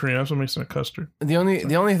buttercream. That's what makes it a custard. the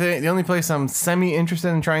only place I'm semi interested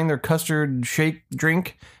in trying their custard shake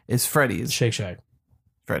drink is Freddy's. Shake Shack.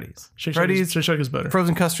 Freddy's. Shake Freddy's Shack is better.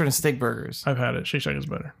 frozen custard and steak burgers. I've had it. Shake Shack is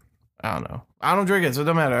better. I don't know. I don't drink it, so it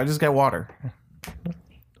don't matter. I just get water.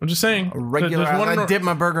 I'm just saying. A regular. There's one in I dip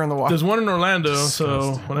my burger in the water. There's one in Orlando,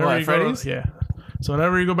 so whenever What, you Freddy's? go, yeah. So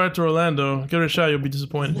whenever you go back to Orlando, give it a shot. You'll be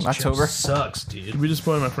disappointed. October Sucks, dude. You'll be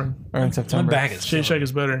disappointed, my friend. or in My September. back is Shake Shack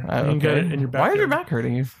is better. You can Okay. get it in your back. Why is your back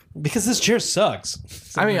hurting you? because this chair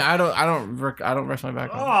sucks. I mean, I don't rest my back.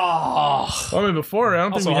 Oh, Well, I mean, before I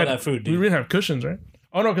don't think Also we all had that food, we dude. didn't have cushions, right?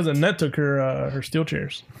 Oh no, because Annette took her steel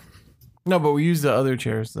chairs. No, but we used the other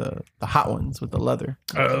chairs, the hot ones with the leather.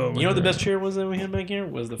 Oh, you know what the best chair was that we had back here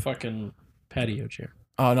was the fucking patio chair.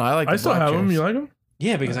 Oh no, I like. I the still black have them. chairs. You like them?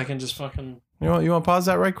 Yeah, because I can just fucking. You want to pause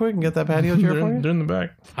that right quick and get that patio chair for you? They're in the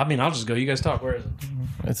back. I mean, I'll just go. You guys talk. Where is it?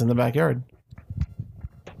 It's in the backyard.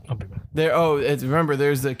 I'll be back. There. Oh, remember,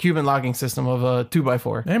 there's the Cuban locking system of a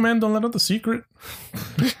 2x4. Hey man, don't let out the secret.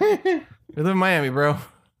 We live in Miami, bro.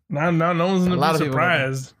 Now no one's gonna A lot be of people like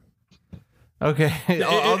surprised. Okay,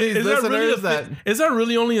 all these Is that really listeners is that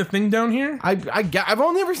really only a thing down here? I've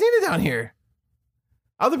only ever seen it down here.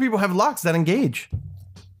 Other people have locks that engage.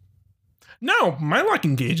 No, my lock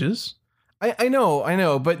engages. I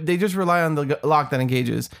know, but they just rely on the lock that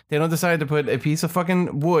engages. They don't decide to put a piece of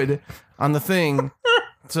fucking wood on the thing,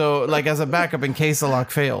 so like as a backup in case the lock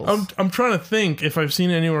fails. I'm trying to think if I've seen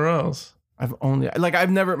it anywhere else.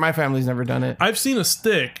 My family's never done it. I've seen a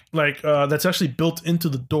stick like that's actually built into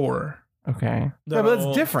the door. Okay, yeah, but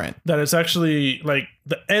that's different. That it's actually like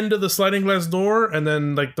the end of the sliding glass door, and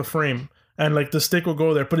then like the frame, and like the stick will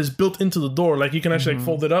go there, but it's built into the door. Like you can actually like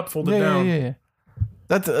fold it up, fold it down. Yeah.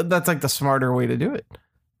 That's like the smarter way to do it.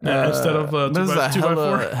 Instead of this is a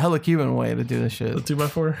 2x4. hella Cuban way to do this shit. The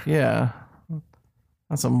 2x4. Yeah,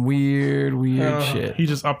 that's some weird shit. He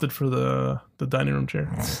just opted for the dining room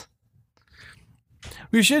chair.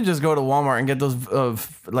 We should just go to Walmart and get those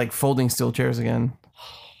like folding steel chairs again.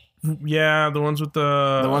 Yeah, the ones with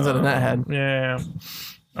the ones that Annette had. Yeah.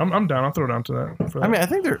 I'm down. I'll throw down to that. I mean, I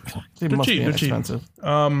think they must cheap. be They're cheap. inexpensive.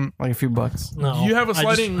 Like a few bucks. No, you have a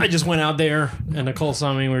sliding. I just went out there and Nicole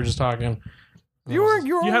saw me. We were just talking. You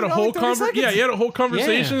had a whole conversation. Yeah, you had a whole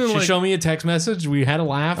conversation. Yeah. And she like, showed me a text message. We had a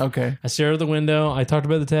laugh. Okay. I stared at the window. I talked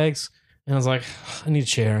about the text. And I was like, I need a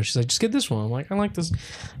chair. She's like, just get this one. I'm like, I like this.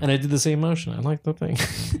 And I did the same motion. I like the thing.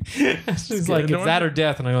 She's like, it's that or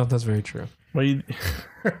death. And I go, that's very true. Well,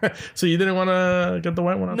 so you didn't want to get the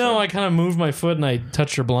white one outside? No, I kind of moved my foot and I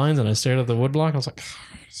touched her blinds and I stared at the wood block. I was like,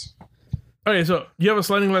 okay, so you have a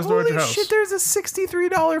sliding glass door at your house. Shit, there's a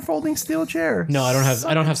 $63 folding steel chair. no, I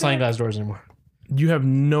don't have sliding glass doors anymore. You have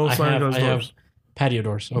no I sliding have glass doors. patio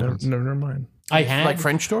doors. Never mind. I had Like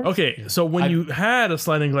French doors? Okay, so when you had a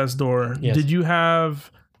sliding glass door, Yes. did you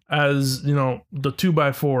have as the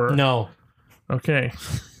 2x4? No. Okay.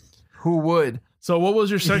 Who would? So what was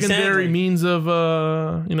your secondary Exactly. means of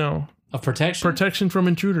Of protection? protection from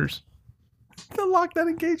intruders? The lock that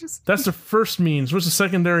engages. That's the first means. What's the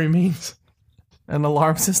secondary means? An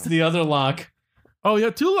alarm system. The other lock. Oh, you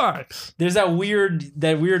have two locks. There's that weird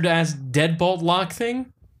ass deadbolt lock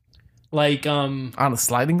thing. Like On a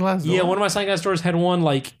sliding glass door? yeah, one of my sliding glass doors had one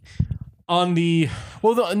like on the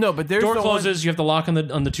Well, no, but there's door the closes, you have the lock on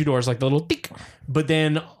the two doors, like the little tick. But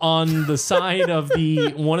then on the side of the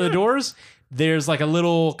one of the doors, there's like a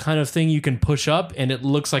little kind of thing you can push up, and it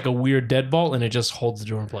looks like a weird deadbolt, and it just holds the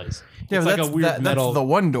door in place. Yeah, It's but like a weird metal. that's the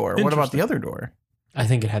one door. What about the Interesting. other door? I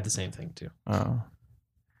think it had the same thing too. Oh.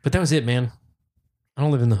 But that was it, man. I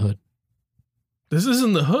don't live in the hood. This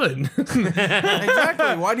isn't the hood.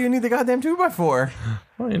 Exactly. Why do you need the goddamn 2x4?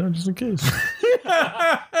 Well, just in case.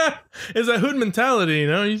 It's a hood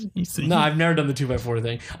mentality, You see. No, I've never done the 2x4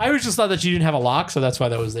 thing. I always just thought that you didn't have a lock, so that's why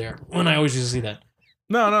that was there. And I always used to see that.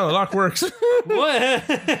 No, the lock works. What?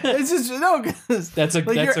 It's just no, because That's a-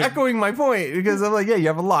 like that's you're a- echoing my point because I'm like, yeah, you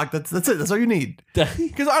have a lock. That's it. That's all you need.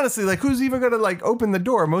 Because honestly, like, who's even gonna like open the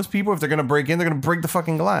door? Most people, if they're gonna break in, they're gonna break the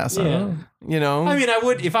fucking glass. Yeah. You know. I mean, I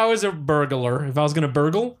would if I was a burglar. If I was going to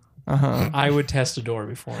burgle, Uh-huh. I would test a door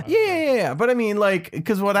before. Yeah. But I mean, like,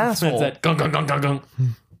 because what asshole? That's that gung gung gung gung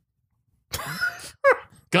gung.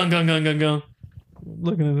 Gung gung gung gung gung.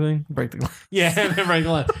 Looking at the thing. Break the glass. Yeah, right.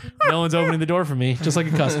 No one's opening the door for me, just like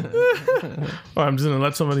a customer. Oh, I'm just gonna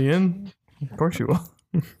let somebody in. Of course you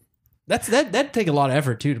will. That'd take a lot of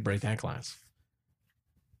effort too to break that glass.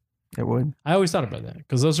 It would. I always thought about that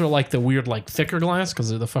because those are like the weird, like thicker glass because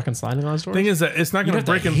they're the fucking sliding glass doors. Thing is that it's not You gonna have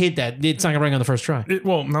to break in. hit that. It's not gonna break on the first try.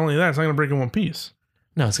 Well, not only that, it's not gonna break in one piece.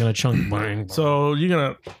 No, it's gonna chunk. Bang. So you're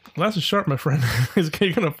gonna. Glass is sharp, my friend.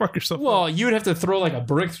 You're gonna fuck yourself up. Well, you would have to throw like a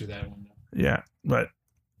brick through that window. Yeah, but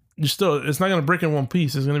it's not gonna break in one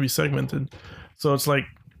piece. It's gonna be segmented. So it's like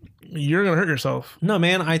you're gonna hurt yourself. No,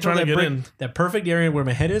 man, I throw Trying to that get brick, in. that perfect area where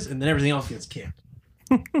my head is, and then everything else gets kicked.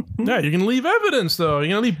 Yeah, you can leave evidence though. You're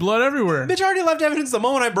gonna leave blood everywhere. Bitch, I already left evidence the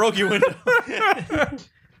moment I broke your window.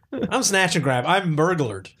 I'm snatch and grab. I'm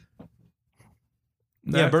burglared.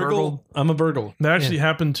 Yeah, That- burgle. I'm a burgle. That actually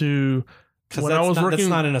happened to when I was That's working.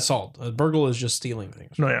 not an assault. A burgle is just stealing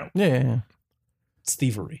things. No, yeah. Yeah. It's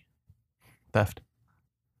thievery. Theft.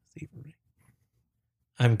 Thievery.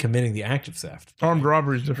 I'm committing the act of theft. Armed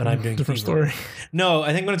robbery is different. But I'm doing different thievery. story. No,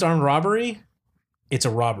 I think when it's armed robbery, it's a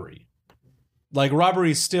robbery. Like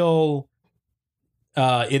robbery is still,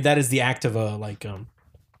 that is the act of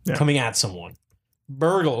Yeah. coming at someone.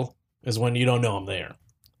 Burgle is when you don't know I'm there,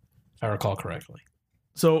 if I recall correctly.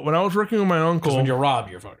 So when I was working with my Because uncle, when you're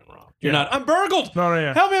robbed, you're fucking robbed. You're Yeah. not. I'm burgled. no,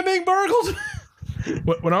 yeah. Help me! I'm being burgled.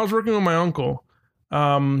 When I was working with my uncle,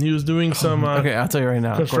 he was doing some Okay, I'll tell you right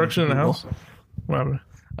now. construction in the according house. to What happened?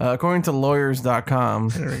 Google. According to lawyers.com,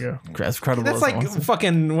 There we go. as credible That's as like it wants.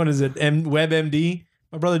 fucking what is it? WebMD.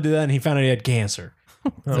 My brother did that and he found out he had cancer.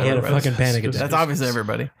 Oh, He had a that's- fucking panic that's- attack. That's obviously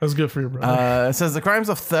everybody. That's good for your brother. It says the crimes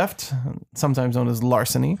of theft, sometimes known as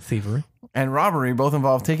larceny, Thievery. and robbery both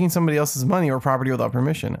involve taking somebody else's money or property without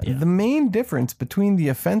permission. The main difference between the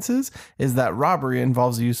offenses is that robbery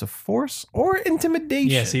involves the use of force or intimidation.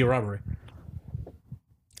 Yeah, see, robbery.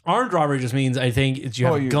 Armed robbery just means, I think, it's you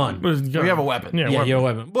have a gun. You have a weapon. Yeah, Yeah, weapon. you have a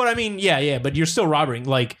weapon. But I mean, yeah, but you're still robbing.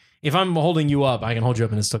 Like, if I'm holding you up, I can hold you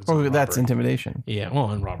up and it's still Oh, considered that's robbery. intimidation. Yeah, well,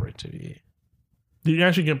 and robbery too. Yeah. You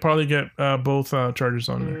actually can probably get both charges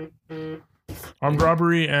on there. Armed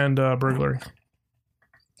robbery and burglary.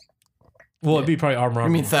 Well, it'd be probably armed robbery.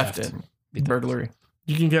 I mean and theft and burglary.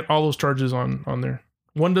 You can get all those charges on there.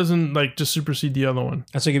 One doesn't like just supersede the other one.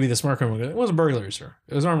 That's what give you the smart criminal. It wasn't burglary, sir.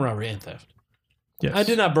 It was armed robbery and theft. Yes. I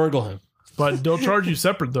did not burgle him. But they'll charge you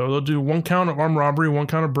separate though. They'll do one count of armed robbery, one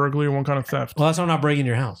count of burglary, one count of theft. Well, that's why I'm not breaking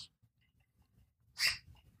your house.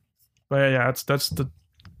 But yeah, that's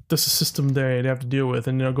the system they have to deal with,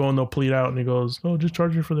 and they'll go and they'll plead out, and he goes, "Oh, just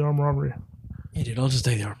charge me for the armed robbery." Yeah, dude, I'll just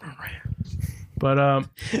take the armed robbery. But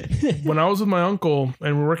when I was with my uncle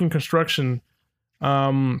and we were working construction,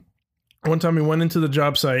 one time we went into the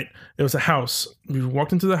job site. It was a house. We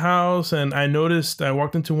walked into the house, and I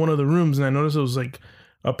walked into one of the rooms, and I noticed it was like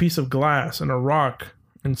a piece of glass and a rock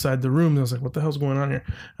inside the room. And I was like, "What the hell's going on here?"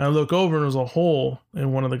 And I look over, and there was a hole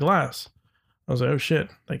in one of the glass. I was like, "Oh shit!"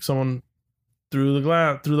 Like someone threw the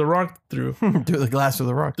rock through Do the glass or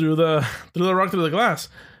the rock. through the rock through the glass.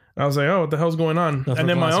 And I was like, "Oh, what the hell's going on?" That's and what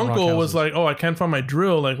then my glass and rock uncle was houses. like, "Oh, I can't find my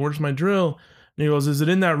drill. Like, where's my drill?" And he goes, "Is it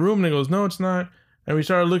in that room?" And he goes, "No, it's not." And we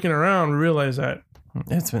started looking around. We realized that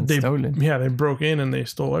It's been they stolen. they broke in and they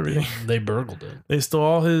stole everything. They burgled it. They stole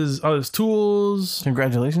all his tools,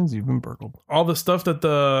 Congratulations, you've been burgled. all the stuff that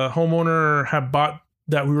the homeowner had bought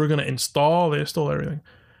that we were gonna install. They stole everything.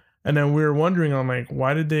 And then we were wondering, I'm like,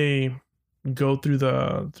 why did they go through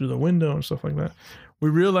the window and stuff like that? We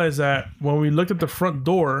realized that when we looked at the front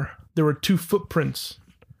door, there were 2 footprints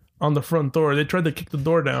on the front door. They tried to kick the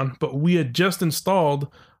door down, but we had just installed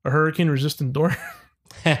a hurricane-resistant door.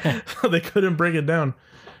 So they couldn't break it down.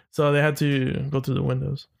 So they had to go through the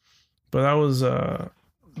windows. But that was a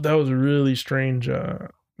really strange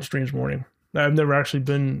morning. I've never actually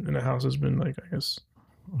been in a house that's been like, I guess,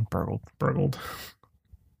 burgled.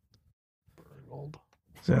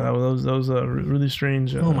 So yeah, that was a really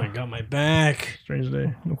strange. Oh my god, my back. strange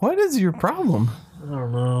day. What is your problem? I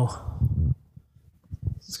don't know.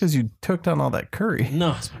 It's because you took down all that curry.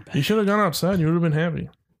 No, it's my back. You should have gone outside. You would have been happy.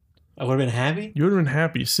 I would have been happy. You would have been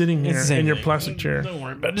happy sitting It's here the same in your thing. plastic chair. Don't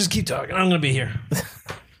worry about it. Just keep talking. I'm gonna be here.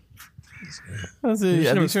 That's You it. At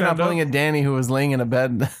should've least you're not stand up. pulling a Danny who was laying in a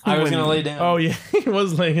bed. I was when- gonna lay down. Oh yeah, he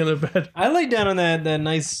was laying in a bed. I laid down on that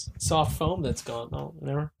nice soft foam that's gone. No,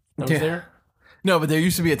 never. That was Yeah. there. No, but there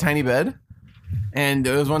used to be a tiny bed. And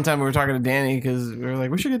there was one time we were talking to Danny because we were like,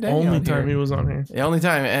 we should get Danny Only on time here. he was on here. The only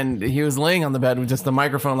time. And he was laying on the bed with just the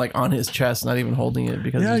microphone like on his chest, not even holding it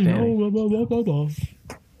because Yeah, it's you Danny. know. Blah, blah, blah, blah, blah.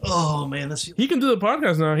 Oh man, this. He can do the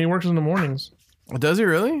podcast now. He works in the mornings. Does he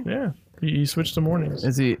really? Yeah, he switched to mornings.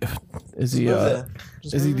 Is he is he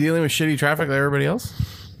dealing with shitty traffic like everybody else?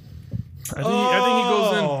 I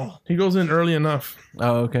think he goes in early enough.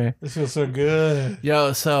 Oh, okay. This feels so good.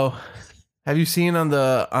 Yo, so have you seen on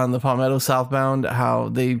the Palmetto southbound how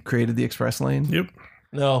they created the express lane? Yep,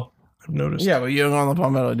 No, I've noticed. Yeah, but you don't go on the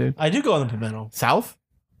Palmetto, dude. I do go on the Pimento. South?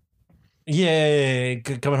 Yeah,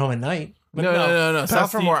 coming home at night. But No. South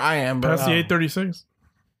Past from the- where I am, bro. Past the 836.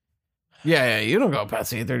 Yeah, you don't go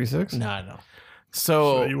past the 836. Nah, no.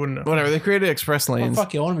 So, So you wouldn't know. whatever, they created express Oh, lanes.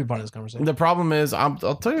 fuck you. I want to be part of this conversation. The problem is, I'll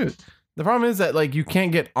tell you, the problem is that like you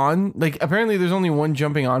can't get on. Like apparently, there's only one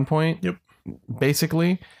jumping on point. Yep.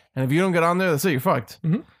 Basically, and if you don't get on there, that's it. You're fucked.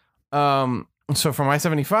 Mhm. So from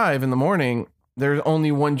I-75 in the morning, there's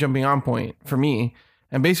only one jumping on point for me.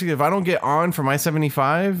 And basically, if I don't get on from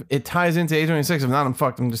I-75, it ties into A26. If not, I'm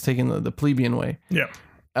fucked. I'm just taking the plebeian way. Yeah.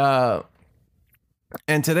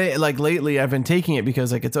 And today, like lately, I've been taking it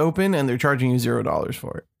because like it's open and they're charging you $0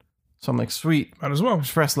 for it. So I'm like, sweet, Might as well.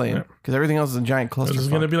 express lane, Yeah. because everything else is a giant cluster. This is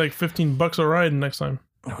going to be like $15 a ride next time.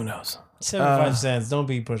 Who knows? 75 cents. Don't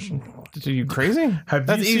be pushing. Are you crazy? Have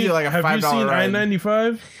That's you easy, seen, like a have you $5 seen ride.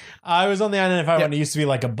 I-95? I was on the I-95 when it used to be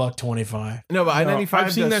like $1.25. No, but No, I-95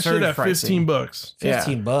 I've seen that shit at $15. Yeah.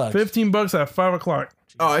 $15. $15 at 5 o'clock.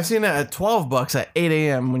 Oh, I've seen it at $12 at 8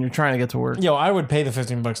 a.m. when you're trying to get to work. Yo, I would pay the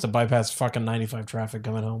 $15 to bypass fucking 95 traffic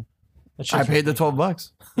coming home. That shit's I paid the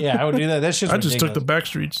 $12. Yeah, I would do that. That shit's I just took the ridiculous. back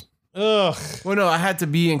streets. Ugh. Well, no, I had to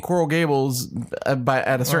be in Coral Gables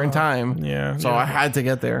at a certain time, Yeah. so yeah. I had to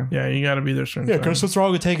get there. Yeah, you got to be there certain Yeah, time. Chris, what's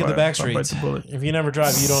wrong with taking the back I'll bite streets? the bullet. If you never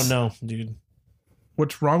drive, you don't know, dude.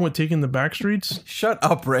 what's wrong with taking the back streets? Shut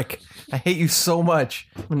up, Rick. I hate you so much.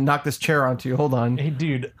 I'm gonna knock this chair onto you. Hold on. Hey,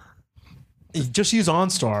 dude, just use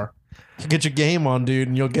OnStar. Get your game on, dude,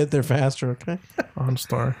 and you'll get there faster. Okay.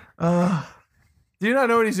 OnStar. Do you not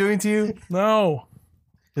know what he's doing to you? No.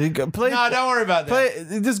 Play. No, don't worry about that.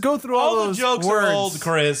 Play. Just go through all the those jokes words. are old,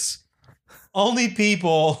 Chris. Only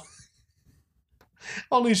people.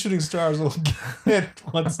 Only shooting stars will get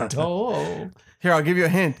what's told. Here, I'll give you a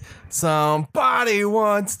hint. Somebody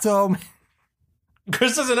once told me.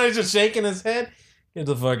 Chris doesn't know, he's just shaking his head. Get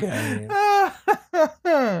the fuck out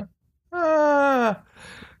of here.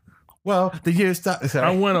 Well, the years stop.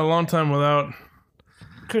 I went a long time without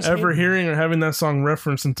Chris, ever hearing or having that song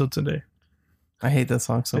referenced until today. I hate that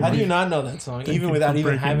song so how much. do you not know that song, Thank even you without for even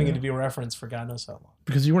breaking having it. it to be a reference for God knows how long?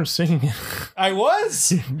 Because you weren't singing it. I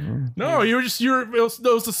was. No, it was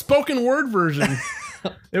the spoken word version.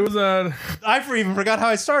 It was I even forgot how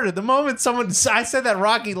I started. The moment I said that,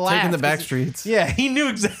 Rocky laughed. Taking the back streets. Yeah, he knew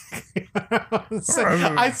exactly what I was saying.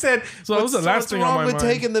 I said, So that was the last thing on my what's wrong with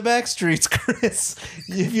mind. taking the back streets, Chris?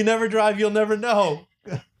 If you never drive, you'll never know.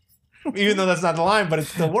 Even though that's not the line, but it's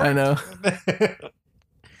still works. I know.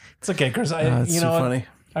 It's okay, Chris. It's you too know what? funny.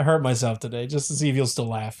 I hurt myself today just to see if you'll still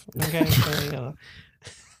laugh. Okay? So, you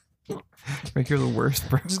know. Rick, you're the worst,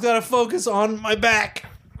 bro. Just gotta focus on my back.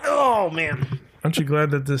 Oh, man. Aren't you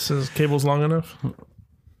glad that cable's long enough?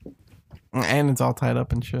 And it's all tied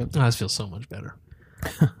up and shit. Oh, this feels so much better.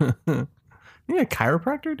 You a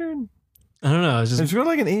chiropractor, dude? I don't know. It's just It's really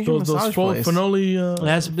like an Asian massage place.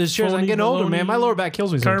 It's sure as I'm getting older, man. My lower back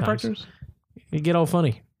kills me sometimes. chiropractors. You get all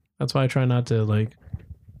funny. That's why I try not to like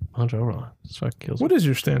hunch over a lot. It's fucking kills me. What is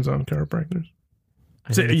your stance on chiropractors?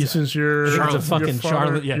 I think it's Since you're a fucking your father-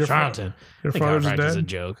 Charlotte. Yeah, your fa- Charlatan. Your I think father's a chiropractor's a dad.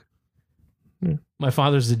 joke. Yeah. My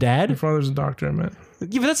father's the dad. Your father's a doctor, I meant.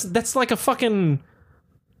 Yeah, but that's like a fucking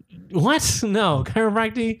what? No,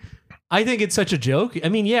 chiropractic. I think it's such a joke. I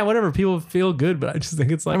mean, yeah, whatever. People feel good, but I just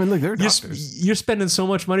think it's like I mean, look, they're you're, doctors. you're spending so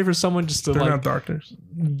much money for someone just to They're like not doctors.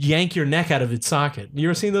 yank your neck out of its socket. You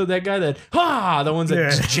ever seen that guy that the ones that Yeah.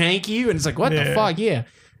 just jank you and it's like what the Yeah. fuck? Yeah.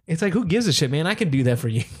 It's like who gives a shit, man? I can do that for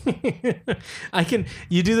you.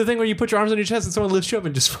 You do the thing where you put your arms on your chest and someone lifts you up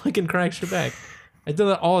and just fucking cracks your back. I do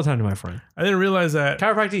that all the time to my friend. I didn't realize that.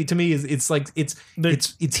 Chiropractic to me is it's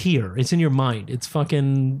here. It's in your mind. It's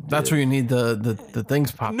fucking That's where you need the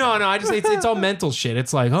things pop. No, I just it's all mental shit.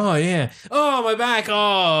 It's like, oh yeah. Oh my back.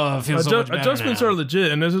 Oh it feels so much better Adjustments now. are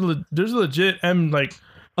legit, and there's a legit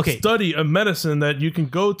Okay. study of medicine that you can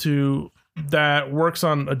go to that works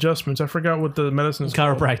on adjustments. I forgot what the medicine is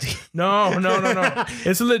called. Chiropractic. No.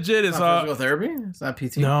 It's legit. It's physical therapy? It's not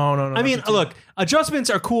PT. no. I mean, look, adjustments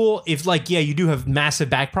are cool if you do have massive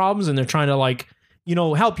back problems and they're trying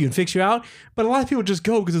to help you and fix you out. But a lot of people just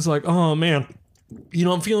go because it's like, oh man,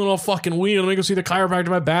 I'm feeling all fucking weird. Let me go see the chiropractor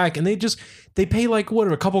in my back. And they pay a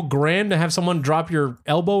couple grand to have someone drop your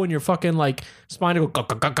elbow in your fucking spine to go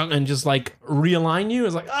and just realign you.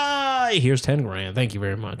 It's like, here's 10 grand. Thank you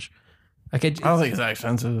very much. I don't think it's that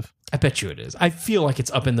expensive. I bet you it is. I feel like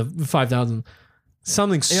it's up in the 5,000.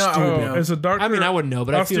 Something stupid. know. It's a doctor. I mean, I wouldn't know,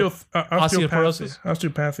 but I feel osteoporosis.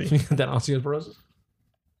 that osteoporosis.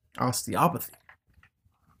 Osteopathy.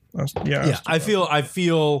 Yeah, I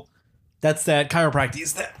feel that's that chiropractic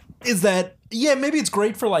is that maybe it's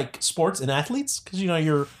great for sports and athletes because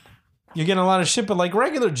you're getting a lot of shit, but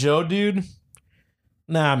regular Joe dude,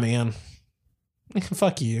 nah man,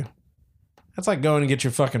 fuck you. That's like going and get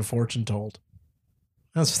your fucking fortune told.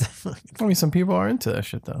 That's I mean, some people are into that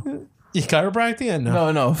shit though. chiropractic. I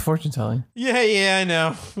know. No, fortune telling. Yeah, I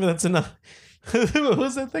know. But that's enough. Who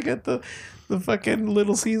was that thing at the fucking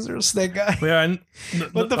Little Caesars? That guy. Yeah.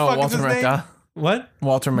 What the fuck is Walter his name? Metcalf. What?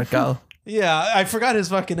 Walter Metcalf. Yeah, I forgot his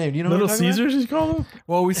fucking name. You know Little what I'm talking Caesars, he's called him.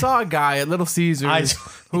 Well, we saw a guy at Little Caesars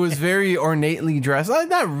who was very ornately dressed.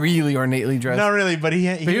 Not really ornately about? dressed. Not really, but he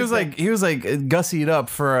But he was like gussied up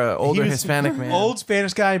for an older he was Hispanic man. old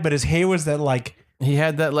Spanish guy, but his hair was that He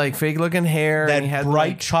had that fake looking hair. that and he had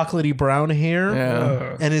bright chocolatey brown hair.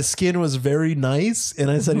 Yeah. And his skin was very nice.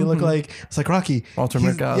 And I said he looked it's like Rocky. Walter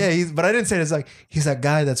He's- Metcalf. Yeah, but I didn't say it. It's like he's that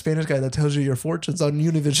guy, that Spanish guy that tells you your fortunes on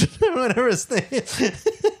Univision. Whatever his name is.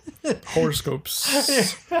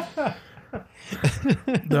 Horoscopes.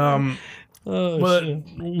 Oh, But shit.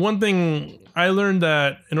 one thing I learned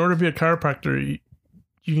that in order to be a chiropractor,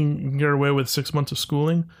 you can get away with 6 months of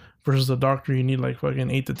schooling versus a doctor. You need fucking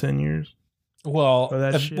 8 to 10 years. Well, Oh,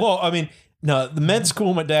 that shit. I mean, no, the med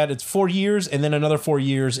school, my dad, it's 4 years and then another 4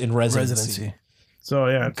 years in residency. So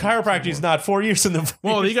yeah, Chiropractic is not 4 years in the.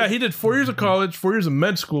 well, he did 4 years of college, 4 years of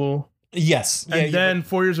med school, Yes. and then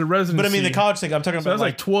 4 years of residency. But I mean, the college thing, I'm talking So about that's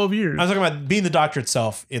like 12 years. I'm talking about being the doctor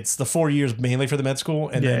itself. It's the 4 years mainly for the med school,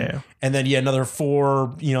 and Yeah. then another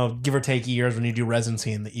 4, give or take years when you do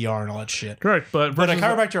residency in the ER and all that shit. Correct, but a versus-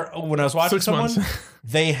 chiropractor, when I was watching 6 someone, months.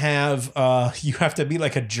 they have you have to be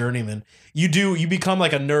like a journeyman. You become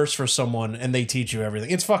like a nurse for someone, and they teach you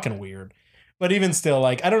everything. It's fucking weird, but even still,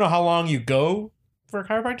 like I don't know how long you go for a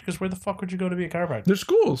chiropractor, because where the fuck would you go to be a chiropractor? There's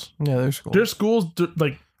schools. Yeah, there's cool. There's schools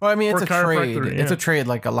like Well, I mean, it's for a trade. chiropractor, It's yeah. a trade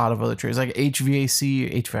like a lot of other trades, like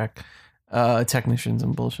HVAC, technicians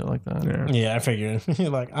and bullshit like that. yeah. Yeah, I figured. You're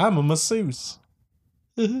like, I'm a masseuse.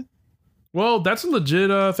 Well, that's a legit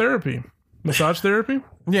therapy. Massage therapy.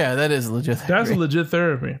 Yeah, that is legit. That's a legit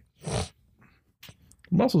therapy.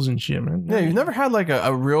 Muscles and shit, man. Yeah, you've never had like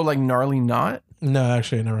a real like gnarly knot. No,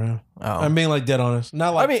 actually, I never have. Oh. I'm being like dead honest.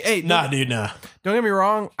 Not like, I mean, hey, nah, dude, nah. Don't get me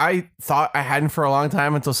wrong. I thought I hadn't for a long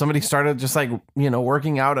time until somebody started just like,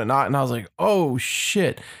 working out a knot. And I was like, oh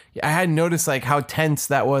shit. I hadn't noticed like how tense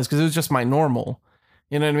that was because it was just my normal.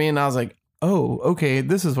 You know what I mean? And I was like, oh, okay,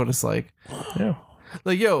 this is what it's like. Yeah.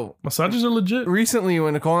 Like, yo, Massages are legit. recently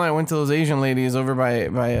when Nicole and I went to those Asian ladies over by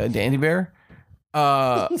Dandy Bear,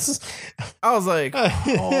 I was like,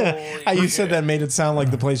 How you said that made it sound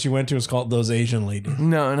like the place you went to was called Those Asian Ladies.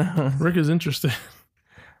 no. Rick is interested.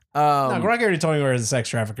 No, Greg already told me where the sex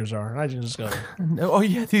traffickers are. I can just go there. Oh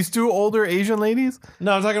yeah, these 2 older Asian ladies.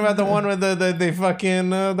 No, I'm talking about the one with the fucking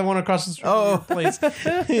the one across the street Oh. from your place.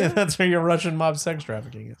 Yeah, that's where your Russian mob sex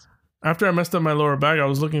trafficking is. After I messed up my lower back, I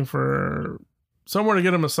was looking for somewhere to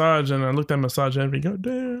get a massage, and I looked at Massage Envy. Go,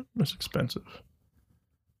 damn, that's expensive.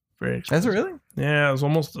 Very expensive. That's it really? Yeah, it was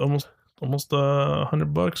almost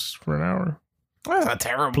 $100 for an hour That's not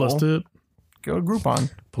terrible. plus tip. Go to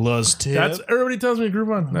Groupon. Plus tip. That's everybody tells me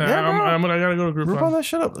Groupon. Nah, Yeah, bro. I gotta go to Groupon Groupon. that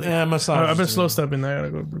shit up. yeah, massage. I've been slow stepping. I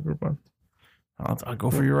gotta go to Groupon. I'll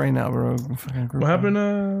go for you right now, bro. Fucking Groupon. What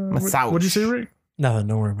happened? Massage. What'd you say, Rick? Nothing.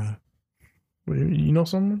 Don't worry about it. You know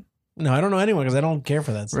someone? No, I don't know anyone because I don't care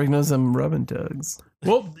for that stuff. Rick knows them rubbing tugs.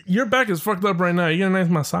 Well, your back is fucked up right now. You get a nice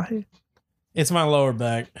massage. It's my lower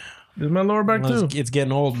back. Is my lower back too? It's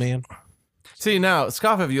getting old, man. See, now,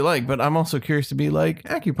 scoff if you like, but I'm also curious to be like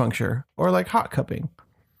acupuncture or like hot cupping.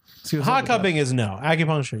 See what's up Hot with that. cupping is no.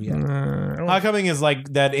 Acupuncture, yeah. I Hot cupping is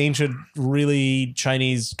like that ancient, really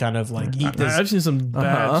Chinese kind of like I've seen some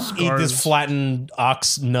bad Uh-huh. eat scars. this flattened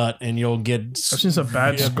ox nut and you'll get. I've seen some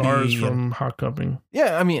bad Yeah, scars yeah. from hot cupping.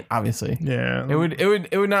 Yeah, I mean, obviously. Yeah, It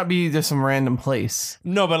would not be just some random place.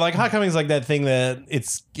 No, but like hot cupping is like that thing that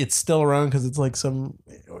it's still around because it's like some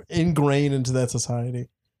ingrained into that society.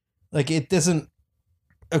 Like it doesn't.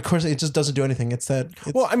 Of course, it just doesn't do anything. It's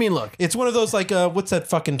Well, I mean, look. it's one of those like what's that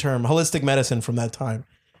fucking term? Holistic medicine from that time.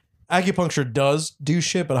 Acupuncture does do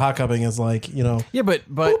shit, but hot cupping is like Yeah, but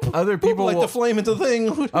other people like will, the flame into the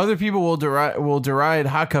thing. other people will deride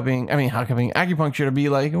hot cupping acupuncture to be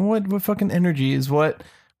like what fucking energies, what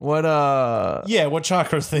Yeah, what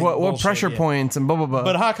chakras thing? what bullshit, pressure yeah. points and blah blah blah.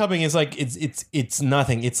 But hot cupping is like it's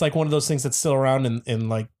nothing. It's like one of those things that's still around in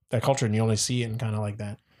like that culture, and you only see it in kind of like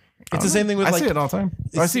that. It's the same thing with I like see it all the time.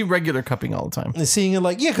 I see regular cupping all the time. seeing it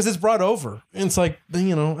like because it's brought over. And it's like I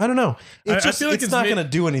don't know. I It's just feel like it's it's not made- going to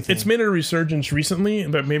do anything. it's made a resurgence recently,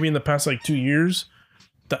 but maybe in the past like 2 years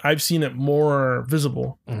that I've seen it more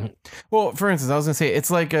visible. Well, for instance, I was gonna say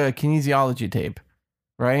it's like a kinesiology tape,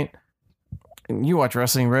 right? And you watch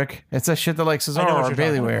wrestling, Rick. It's that shit that like I know Cesaro what or you're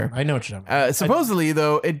Bailey talking wear. about. I know what you're talking about. Supposedly,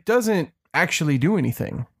 though, it doesn't actually do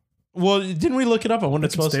anything. Well, didn't we look it up on what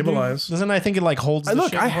it's can supposed stabilize. to do? Doesn't I think it like holds? The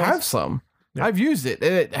Look, shit I in place? have some. Yeah. I've used it.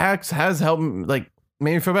 It has helped like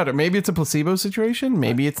made me feel better. Maybe it's a placebo situation.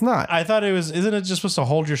 Maybe it's not. I thought it was. Isn't it just supposed to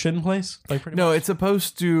hold your shit in place? Like pretty No, much? it's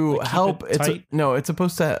supposed to Like, keep help. it tight? It's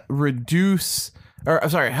supposed to reduce, or I'm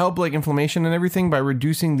sorry, help like inflammation and everything by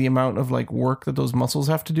reducing the amount of like work that those muscles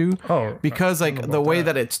have to do. Oh, Because I like don't know the about way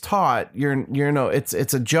that it's taught,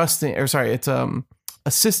 it's adjusting, or sorry, it's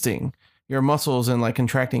assisting your muscles in like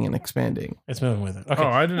contracting and expanding. It's moving with it. Okay. Oh,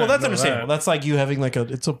 I didn't Well, that's know understandable. that. That's like you having like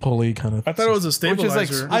it's a pulley kind of. I thought it was a Which is like-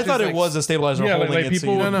 stabilizer. I thought is it like- was a stabilizer yeah, holding like it. so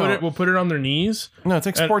people you- will No. put it on their knees. No, it's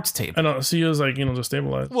like And- sports tape. I don't see it as like to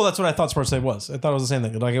stabilize. Well, that's what I thought Sports Tape was. I thought it was the same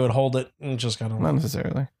thing. Like it would hold it and just kind of. Not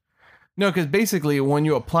necessarily. No, because basically when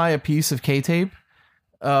you apply a piece of K-tape,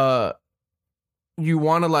 you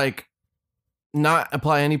want to like not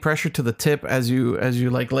apply any pressure to the tip as you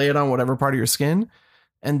like lay it on whatever part of your skin,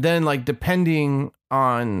 and then like depending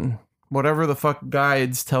on whatever the fuck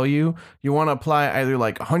guides tell you, you want to apply either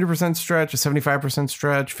like 100% stretch, a 75%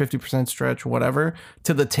 stretch, 50% stretch, whatever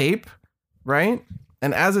to the tape, right?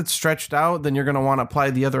 And as it's stretched out, then you're going to want to apply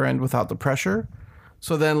the other end without the pressure.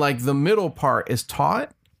 So then like the middle part is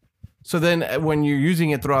taut, So then when you're using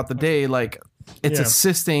it throughout the day, like it's Yeah.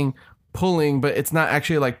 assisting pulling, but it's not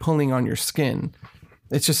actually like pulling on your skin.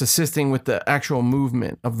 It's just assisting with the actual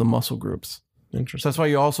movement of the muscle groups. So Interesting. that's why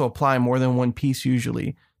you also apply more than one piece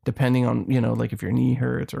usually, depending on, you know, like if your knee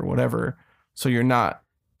hurts or whatever. So you're not,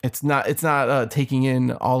 it's not taking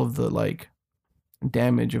in all of the like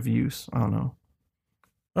damage of use. I don't know.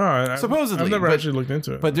 All right. Supposedly, I've never but- actually looked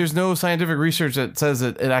into it. But there's no scientific research that says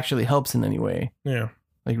that it actually helps in any way. yeah.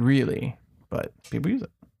 Like really. But people use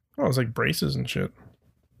it. Oh, it's like braces and shit.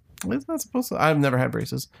 It's not supposed to. I've never had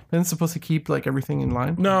braces. Isn't it supposed to keep like everything in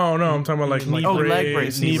line? No, I'm talking about like knee Oh, brace, leg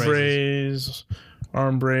brace, knee knee brace,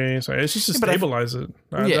 arm brace. It's just to Yeah, but I- stabilize it.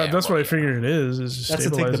 Yeah, That's well, what I figured it is. Is just That's to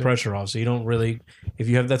take the stabilizing. pressure off, so you don't really. If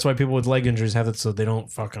you have, that's why people with leg injuries have it, so they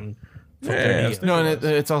don't fucking. Fuck Yeah, their knee it's up. No, and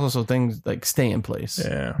it's also so things like stay in place.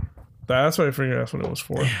 Yeah, that's what I figured. That's what it was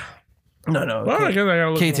for. No. Well, I guess I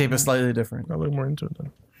gotta look. K-tape more, is slightly different. I'll look more into it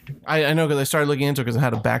then. I know because I started looking into it because I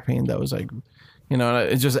had a back pain that was like, you know,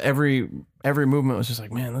 it's just every movement was just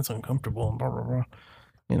like, man, that's uncomfortable and blah blah blah.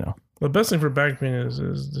 You know, The best thing for back pain is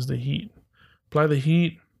the heat. Apply the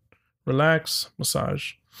heat, relax,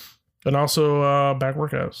 massage, and also back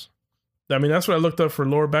workouts. I mean, that's what I looked up for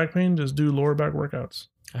lower back pain. Just do lower back workouts.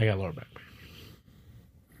 I got lower back pain.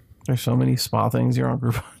 there's so many spa things you're on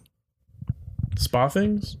group. Spa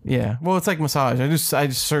things. Yeah, well, it's like massage. I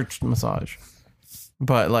just searched massage,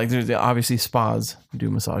 but like there's obviously spas do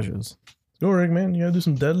massages. Go, Rick, man. You gotta do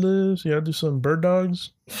some deadlifts. You gotta do some bird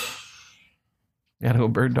dogs. You gotta go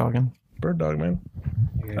bird dogging. Bird dog, man.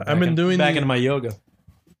 Back been doing back the- into my yoga.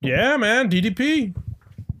 Yeah, man. DDP.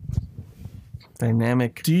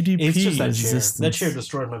 Dynamic. DDP. It's just that chair. Resistance. That chair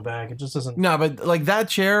destroyed my back. It just doesn't. No, but like that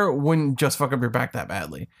chair wouldn't just fuck up your back that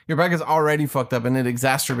badly. Your back is already fucked up, and it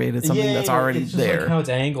exacerbated something that's already it's just there. Like how it's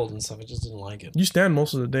angled and stuff. I just didn't like it. You stand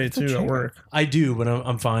most of the day a too chair. at work. I do, but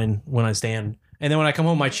I'm fine when I stand. And then when I come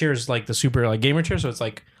home, my chair is like the super like gamer chair, so it's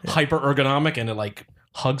like hyper ergonomic and it like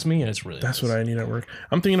hugs me, and it's really That's nice. what I need at work.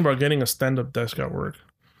 I'm thinking about getting a stand-up desk at work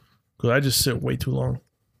because I just sit way too long.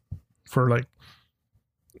 For like,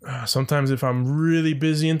 sometimes if I'm really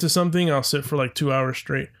busy into something, I'll sit for like 2 hours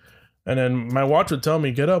straight, and then my watch would tell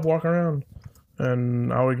me get up, walk around,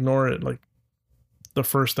 and I'll ignore it like the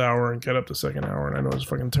first hour and get up the second hour, and I know it's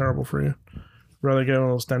fucking terrible for you. Rather get one of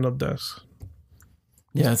those stand-up desks.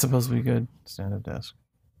 Yeah, it's supposed to be good. Stand-up desk.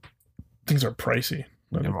 Things are pricey. I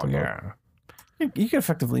looked them up. Yeah. You could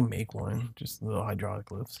effectively make one, just little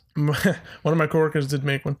hydraulic lifts. One of my coworkers did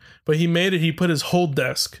make one, but he made it. He put his whole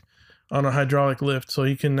desk on a hydraulic lift, so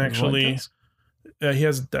he can actually. He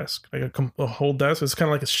has a desk, like a whole desk. It's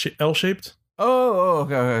kind of like a L-shaped.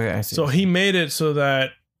 Okay. I see. So he made it so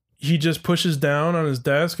that he just pushes down on his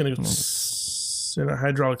desk and it goes and it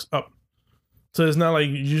hydraulics up. So it's not like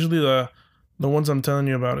usually the ones I'm telling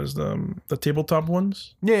you about is the tabletop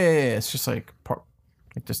ones. yeah. It's just like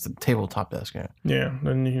just a tabletop desk. Yeah. Yeah,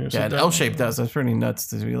 then you can just Yeah, sit an down. L-shaped desk. That's pretty nuts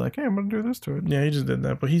to be like, hey, I'm gonna do this to it. Yeah, he just did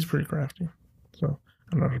that, but he's pretty crafty, so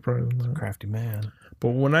I'm not surprised. With that. Crafty man. But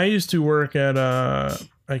when I used to work at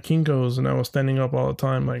Kinko's and I was standing up all the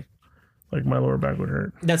time, like my lower back would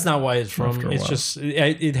hurt. That's not why it's After from. a It's while. just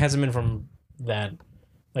it hasn't been from that.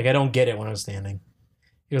 Like I don't get it when I'm standing.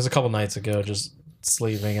 It was a couple nights ago, just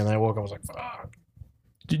sleeping, and then I woke up. I was like, "Fuck."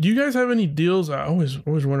 Did you guys have any deals? I always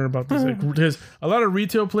wonder about this. Like, because a lot of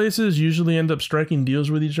retail places usually end up striking deals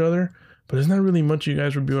with each other, but there's not really much you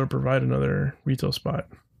guys would be able to provide another retail spot.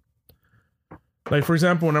 Like, for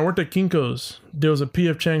example, when I worked at Kinko's, there was a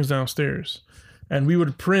P.F. Chang's downstairs, and we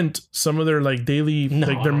would print some of their like daily, No,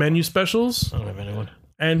 like I their don't menu specials, I don't have anyone.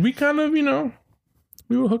 and we kind of,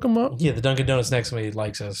 we would hook them up. Yeah, the Dunkin' Donuts next to me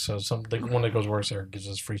likes us, so the one that goes works there gives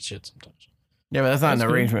us free shit sometimes. Yeah, but that's not That's an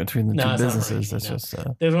good. arrangement between the No, two it's not an businesses. arrangement, That's no.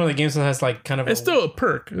 just There's one of the games that has like kind of It's still a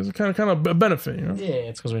perk. It's kind of a benefit, yeah,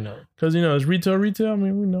 it's because we know. Because it's retail. I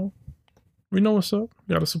mean, we know what's up.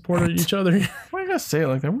 We gotta support each other. why you gotta say it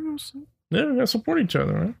like that? Yeah, we gotta support each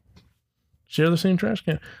other, right? Share the same trash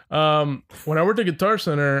can. When I worked at Guitar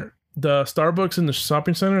Center, the Starbucks in the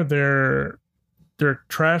shopping center, their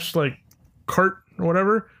trash like cart or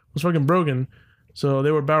whatever was fucking broken, so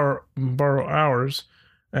they would borrow ours,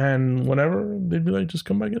 and whenever they'd be like, just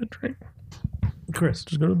come by get a drink. Chris,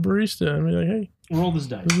 Just go to the barista and be like, hey, roll this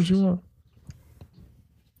dice. do what you want.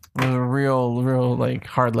 It was a real like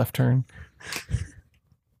hard left turn.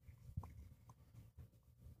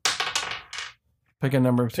 Pick a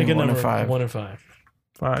number between Pick a 1 number. and 5. 1 and 5.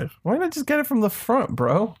 5. Why not just get it from the front,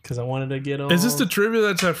 bro? Because I wanted to get on. Is this the trivia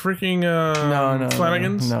that's at freaking No.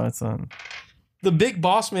 Flanagan's? No, it's not. The Big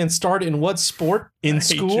Boss Man started in what sport in hate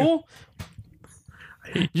school?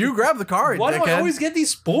 You grab the card. Why do I dickhead. always get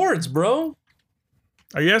these sports, bro?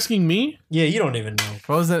 Are you asking me? Yeah, you don't even know.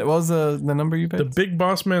 What was it? What was the number you The picked? big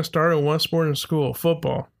boss man started in one sport in school,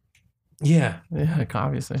 football. Yeah. Yeah,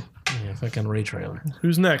 obviously. Yeah, fucking Ray trailer.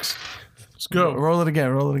 Who's next? Let's go. Roll it again.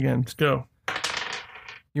 Roll it again. Let's go.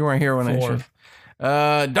 You weren't here when I 4.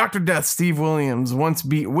 should. Dr. Death Steve Williams once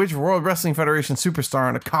beat which World Wrestling Federation superstar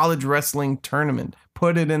in a college wrestling tournament?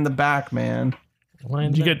 Put it in the back, man.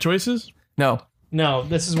 Did you get choices? No. No,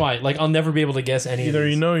 this is why. Like, I'll never be able to guess any Either of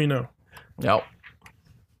these. you know or you know. Nope.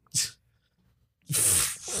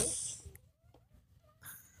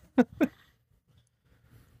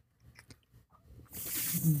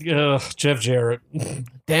 Jeff Jarrett.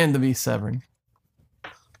 Dan the Beast Severn.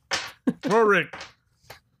 Roll, Rick.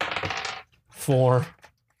 4.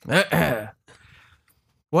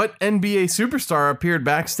 What NBA superstar appeared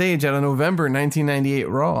backstage at a November 1998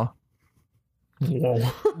 Raw? Whoa.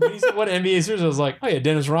 When he said what NBA series, I was like, oh yeah,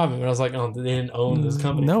 Dennis Rodman. But I was like, oh, they didn't own this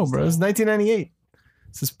company. No, bro. It's 1998.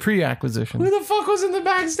 This is pre-acquisition. Who the fuck was in the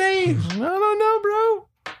backstage? I don't know, bro.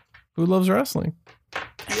 Who loves wrestling?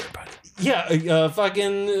 Yeah,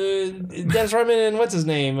 fucking Dennis Rodman and what's his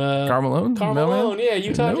name? Carmelo? Carmelo. Yeah,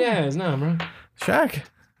 Utah No. Jazz. No, bro. Shaq.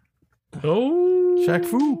 Oh. Shaq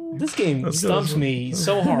Fu. This game Let's go. stumps me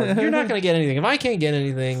so hard. You're not gonna get anything. If I can't get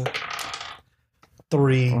anything,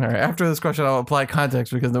 3. All right. After this question, I'll apply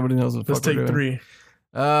context because nobody knows what the Let's fuck we're take doing.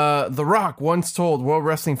 3. The Rock once told World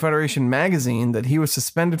Wrestling Federation magazine that he was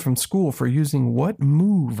suspended from school for using what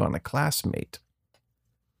move on a classmate?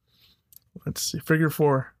 Let's see. Figure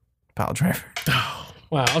 4. Pile driver.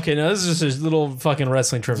 Wow. Okay, now this is just a little fucking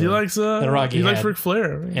wrestling trivia. He likes Rocky he likes had. Ric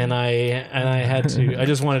Flair. and I had to. I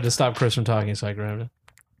just wanted to stop Chris from talking, so I grabbed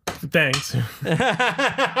Thanks. it.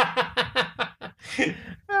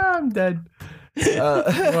 I'm dead. What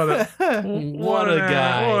a What a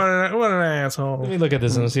guy. What an asshole. Let me look at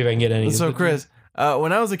this and see if I can get any. So, Chris,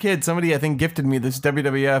 when I was a kid, somebody I think gifted me this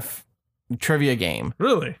WWF trivia game.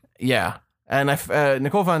 Really? Yeah. And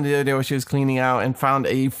Nicole found the other day when she was cleaning out and found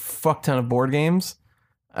a fuck ton of board games.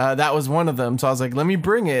 That was one of them. So I was like, let me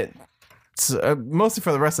bring it. It's, mostly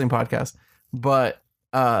for the wrestling podcast, but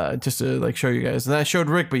just to like show you guys. And I showed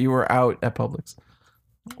Rick, but you were out at Publix.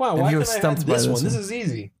 Wow, and why he did was I have stumped by this this one? This one. is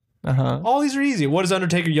easy. Uh-huh. All these are easy. What is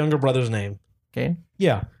Undertaker's younger brother's name? Okay.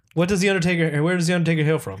 Yeah. What does the Undertaker? Where does the Undertaker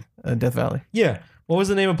hail from? Death Valley. Yeah. What was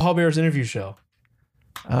the name of Paul Bearer's interview show?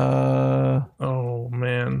 Oh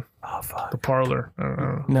man. Oh, fuck. The parlor. I don't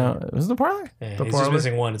know. No, it was the parlor? Yeah, The he's just parlor?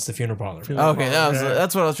 missing one. It's the funeral parlor. Okay, Yeah.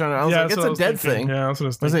 that's what I was trying to. I was like, that's it's what I a was dead thinking. thing. Yeah, that's what I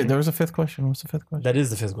was Was thinking. it? There was a fifth question. What was the fifth question? That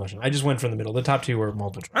is the fifth question. I just went from the middle. The top 2 were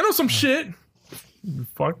multiple choice. I know some shit.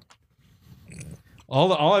 Fuck.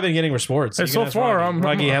 All I've been getting were sports. Hey, You can so ask far, Rocky. I'm-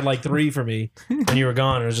 Rocky had like 3 for me, and you were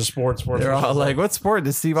gone. It was just sports. They're all like, what sport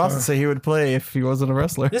did Steve Austin say he would play if he wasn't a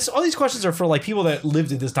wrestler? All these questions are for like people that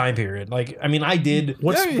lived at this time period. Like, I mean, I did.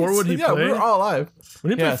 What Yeah, sport would he yeah, play? we were all alive.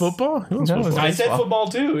 Would he play Yes. football? He was No, it was football. I said baseball. football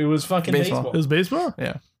too. It was fucking Baseball. baseball. It was baseball?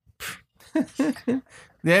 Yeah.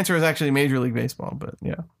 The answer is actually Major League Baseball, but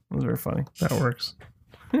yeah, it was very funny. That works.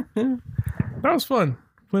 That was fun.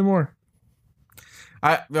 Play more.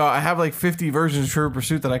 I have like 50 versions of True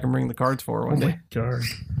Pursuit that I can bring the cards for one day. God.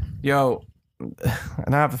 Yo,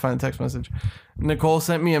 and I have to find the text message. Nicole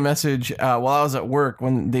sent me a message while I was at work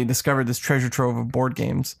when they discovered this treasure trove of board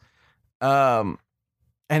games. And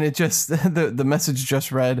it just, the message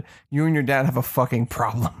just read, you and your dad have a fucking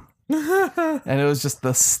problem. And it was just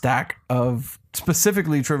the stack of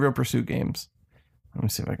specifically Trivial Pursuit games. Let me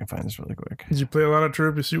see if I can find this really quick. Did you play a lot of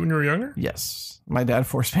Trivial Pursuit when you were younger? Yes. My dad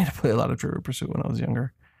forced me to play a lot of Trivial Pursuit when I was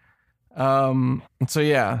younger. So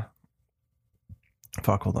yeah.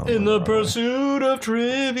 Fuck, hold on. In the pursuit of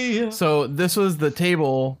trivia. So this was the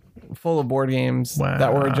table full of board games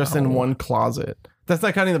that were just in Wow. one closet. That's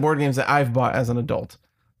not counting the board games that I've bought as an adult,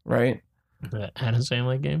 right? That Addams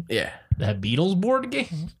Family game. Yeah. That Beatles board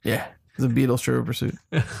game. Yeah. The Beatles Trivial Pursuit.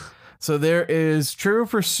 So there is Trivial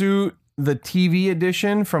Pursuit, the TV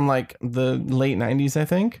edition from like the late 90s, I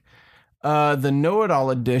think. The Know It All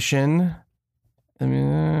edition. I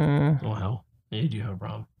mean, Wow. You do have a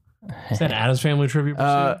problem. Is that Addams Family Trivia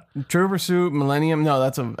Pursuit? Trivial Pursuit, Millennium. No,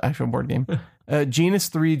 that's an actual board game. Genus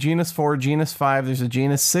 3, Genus 4, Genus 5. There's a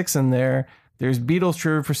Genus 6 in there. There's Beatles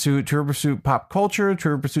Trivial Pursuit Pop Culture,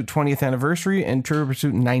 Trivial Pursuit 20th Anniversary, and Trivial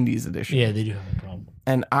Pursuit 90s edition. Yeah, they do have a problem.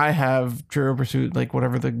 And I have Trivial Pursuit, like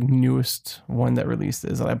whatever the newest one that released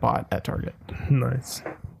is that I bought at Target. Nice.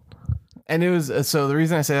 And it was, so the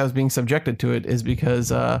reason I say I was being subjected to it is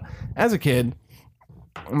because as a kid,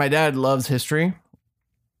 my dad loves history.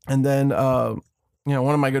 And then, one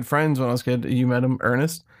of my good friends when I was a kid, you met him,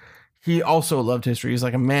 Ernest. He also loved history. He's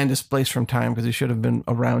like a man displaced from time because he should have been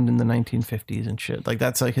around in the 1950s and shit. Like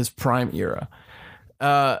that's like his prime era.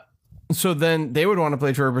 So then they would want to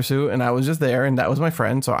play Trivial Pursuit, and I was just there, and that was my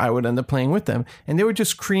friend, so I would end up playing with them, and they would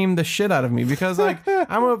just cream the shit out of me because, like,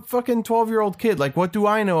 I'm a fucking 12-year-old kid. Like, what do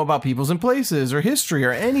I know about peoples and places or history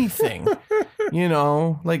or anything? You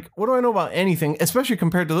know, like, what do I know about anything, especially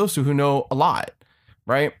compared to those two who know a lot,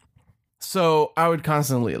 right? So I would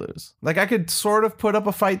constantly lose. Like, I could sort of put up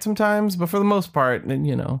a fight sometimes, but for the most part,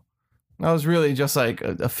 you know, I was really just like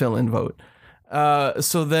a fill-in vote.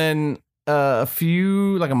 So then a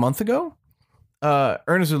month ago,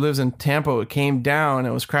 Ernest, who lives in Tampa, came down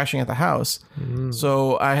and was crashing at the house.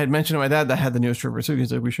 So I had mentioned to my dad that I had the newest Trivial Pursuit.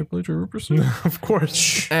 He's like, we should play Trivial Pursuit. Of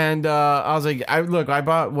course. And I was like, I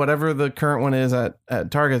bought whatever the current one is at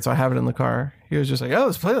Target, so I have it in the car. He was just like, oh,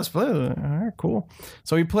 let's play. All right, cool.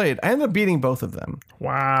 So we played. I ended up beating both of them.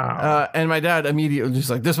 Wow. And my dad immediately was just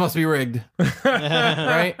like, this must be rigged.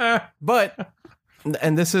 Right? But,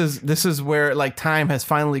 and this is where like time has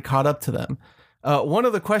finally caught up to them. One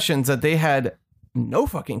of the questions that they had no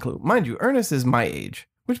fucking clue. Mind you, Ernest is my age,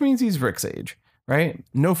 which means he's Rick's age, right?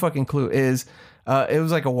 No fucking clue is, it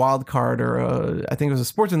was like a wild card or I think it was a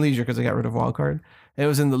sports and leisure because they got rid of wild card. It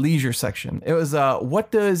was in the leisure section. It was,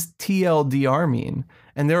 what does TLDR mean?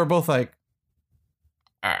 And they were both like,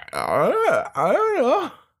 I don't know.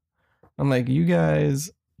 I'm like, you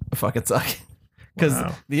guys fucking suck. Because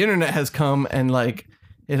the internet has come and like,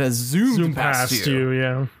 it has zoomed past you.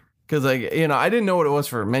 Yeah. Because like, you know, I didn't know what it was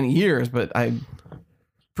for many years, but I'm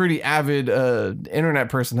pretty avid internet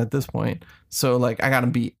person at this point. So like, I got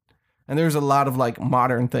him beat. And there's a lot of like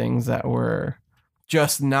modern things that were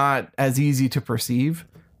just not as easy to perceive.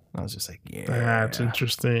 I was just like, yeah. That's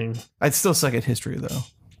interesting. I'd still suck at history though.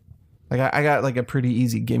 Like I got like a pretty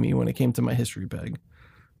easy gimme when it came to my history peg.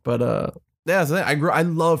 But yeah, so I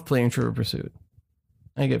love playing Trivial Pursuit.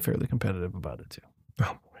 I get fairly competitive about it too.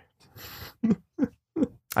 Oh boy.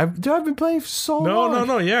 I've been playing for so long.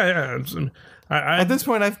 No. Yeah. At this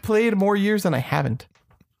point, I've played more years than I haven't.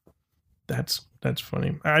 That's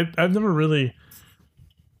funny. I've never really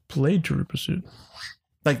played Trivial Pursuit.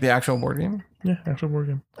 Like the actual board game? Yeah, actual board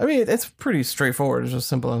game. I mean, it's pretty straightforward. It's just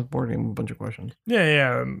simple as board game, a bunch of questions.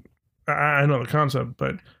 Yeah. I know the concept,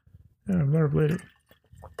 but yeah, I've never played it.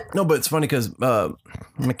 No, but it's funny because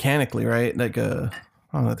mechanically, right? Like, I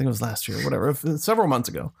don't know, I think it was last year, whatever, several months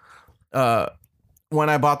ago. When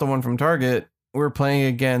I bought the one from Target, we were playing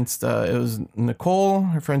against, it was Nicole,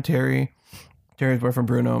 her friend Terry, Terry's boyfriend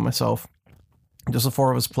Bruno, and myself. Just the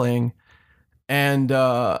four of us playing. And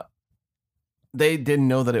they didn't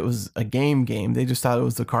know that it was a game. They just thought it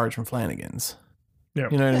was the cards from Flanagan's. Yeah.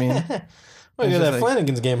 You know what I mean? Oh, yeah, that like,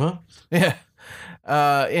 Flanagan's game, huh? Yeah.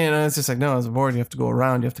 You know, it's just like, no, as a board, you have to go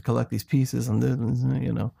around, you have to collect these pieces and this,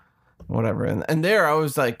 you know, whatever. And there I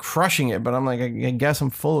was like crushing it, but I'm like, I guess I'm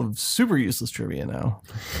full of super useless trivia now.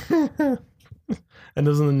 And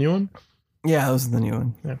isn't the new one? Yeah, this is the new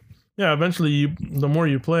one. Yeah. Eventually, the more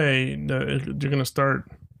you play, you're gonna start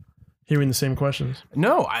hearing the same questions.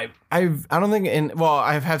 No, I don't think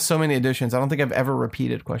I have so many editions. I don't think I've ever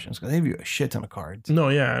repeated questions because they give you a shit ton of cards. No,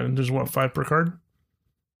 yeah, and there's 5 per card.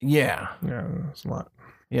 Yeah, that's a lot.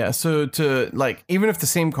 Yeah, so to like, even if the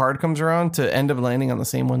same card comes around, to end up landing on the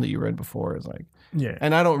same one that you read before is like, yeah.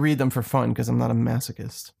 And I don't read them for fun because I'm not a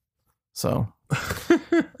masochist. So,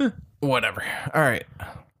 whatever. All right,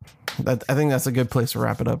 I think that's a good place to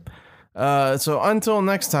wrap it up. So until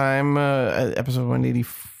next time, episode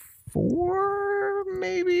 184,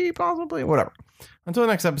 maybe, possibly, whatever. Until the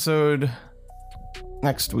next episode,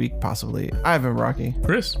 next week, possibly. I've been Rocky.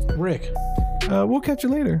 Chris. Rick. We'll catch you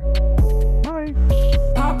later. Bye.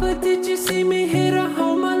 Papa, did you see me hit a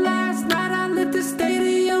homer last night? I lit the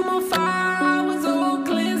stadium on fire. I was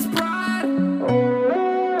Oakland's pride.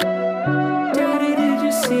 Daddy, did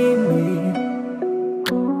you see me?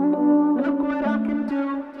 Look what I can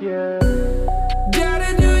do. Yeah.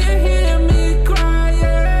 Daddy, do you hear me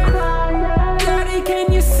crying? Daddy,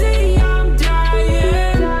 can you see I'm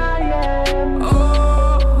dying?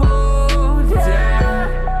 Oh,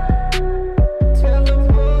 Dad.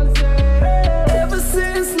 Ever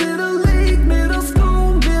since Little League, man.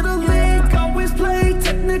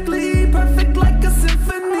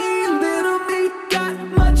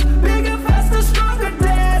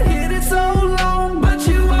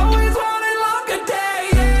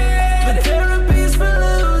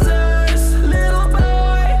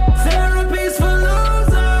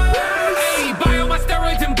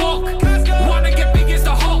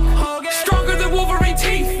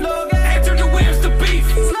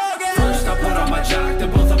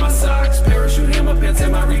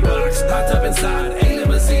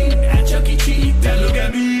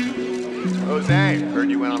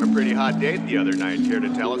 date the other night. Care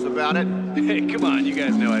to tell us about it? Hey, come on, you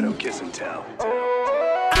guys know I don't kiss and tell.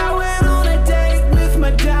 I went on a date with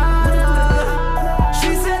my daughter.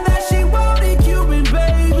 She said that she wanted Cuban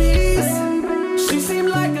babies. She seemed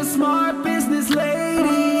like a smart business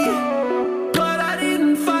lady, but I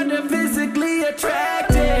didn't find her physically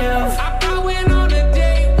attractive. I went on a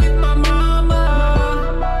date with my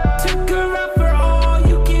mama. Took her out for all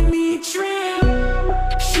you can eat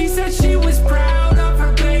shrimp. She said she was proud of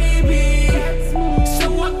her baby,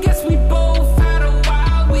 so I guess we both had a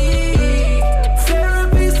wild week.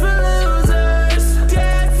 Therapy's for losers,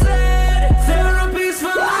 Dad said. Therapy's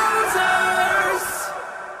for losers.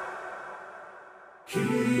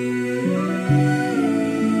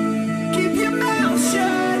 Keep your mouth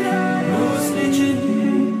shut. No snitching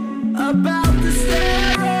about the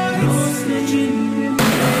steroids. No snitching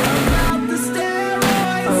about the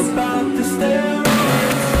steroids. About the steroids.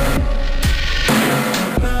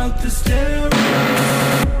 About the steroids.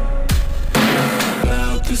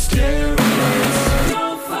 About the steroids.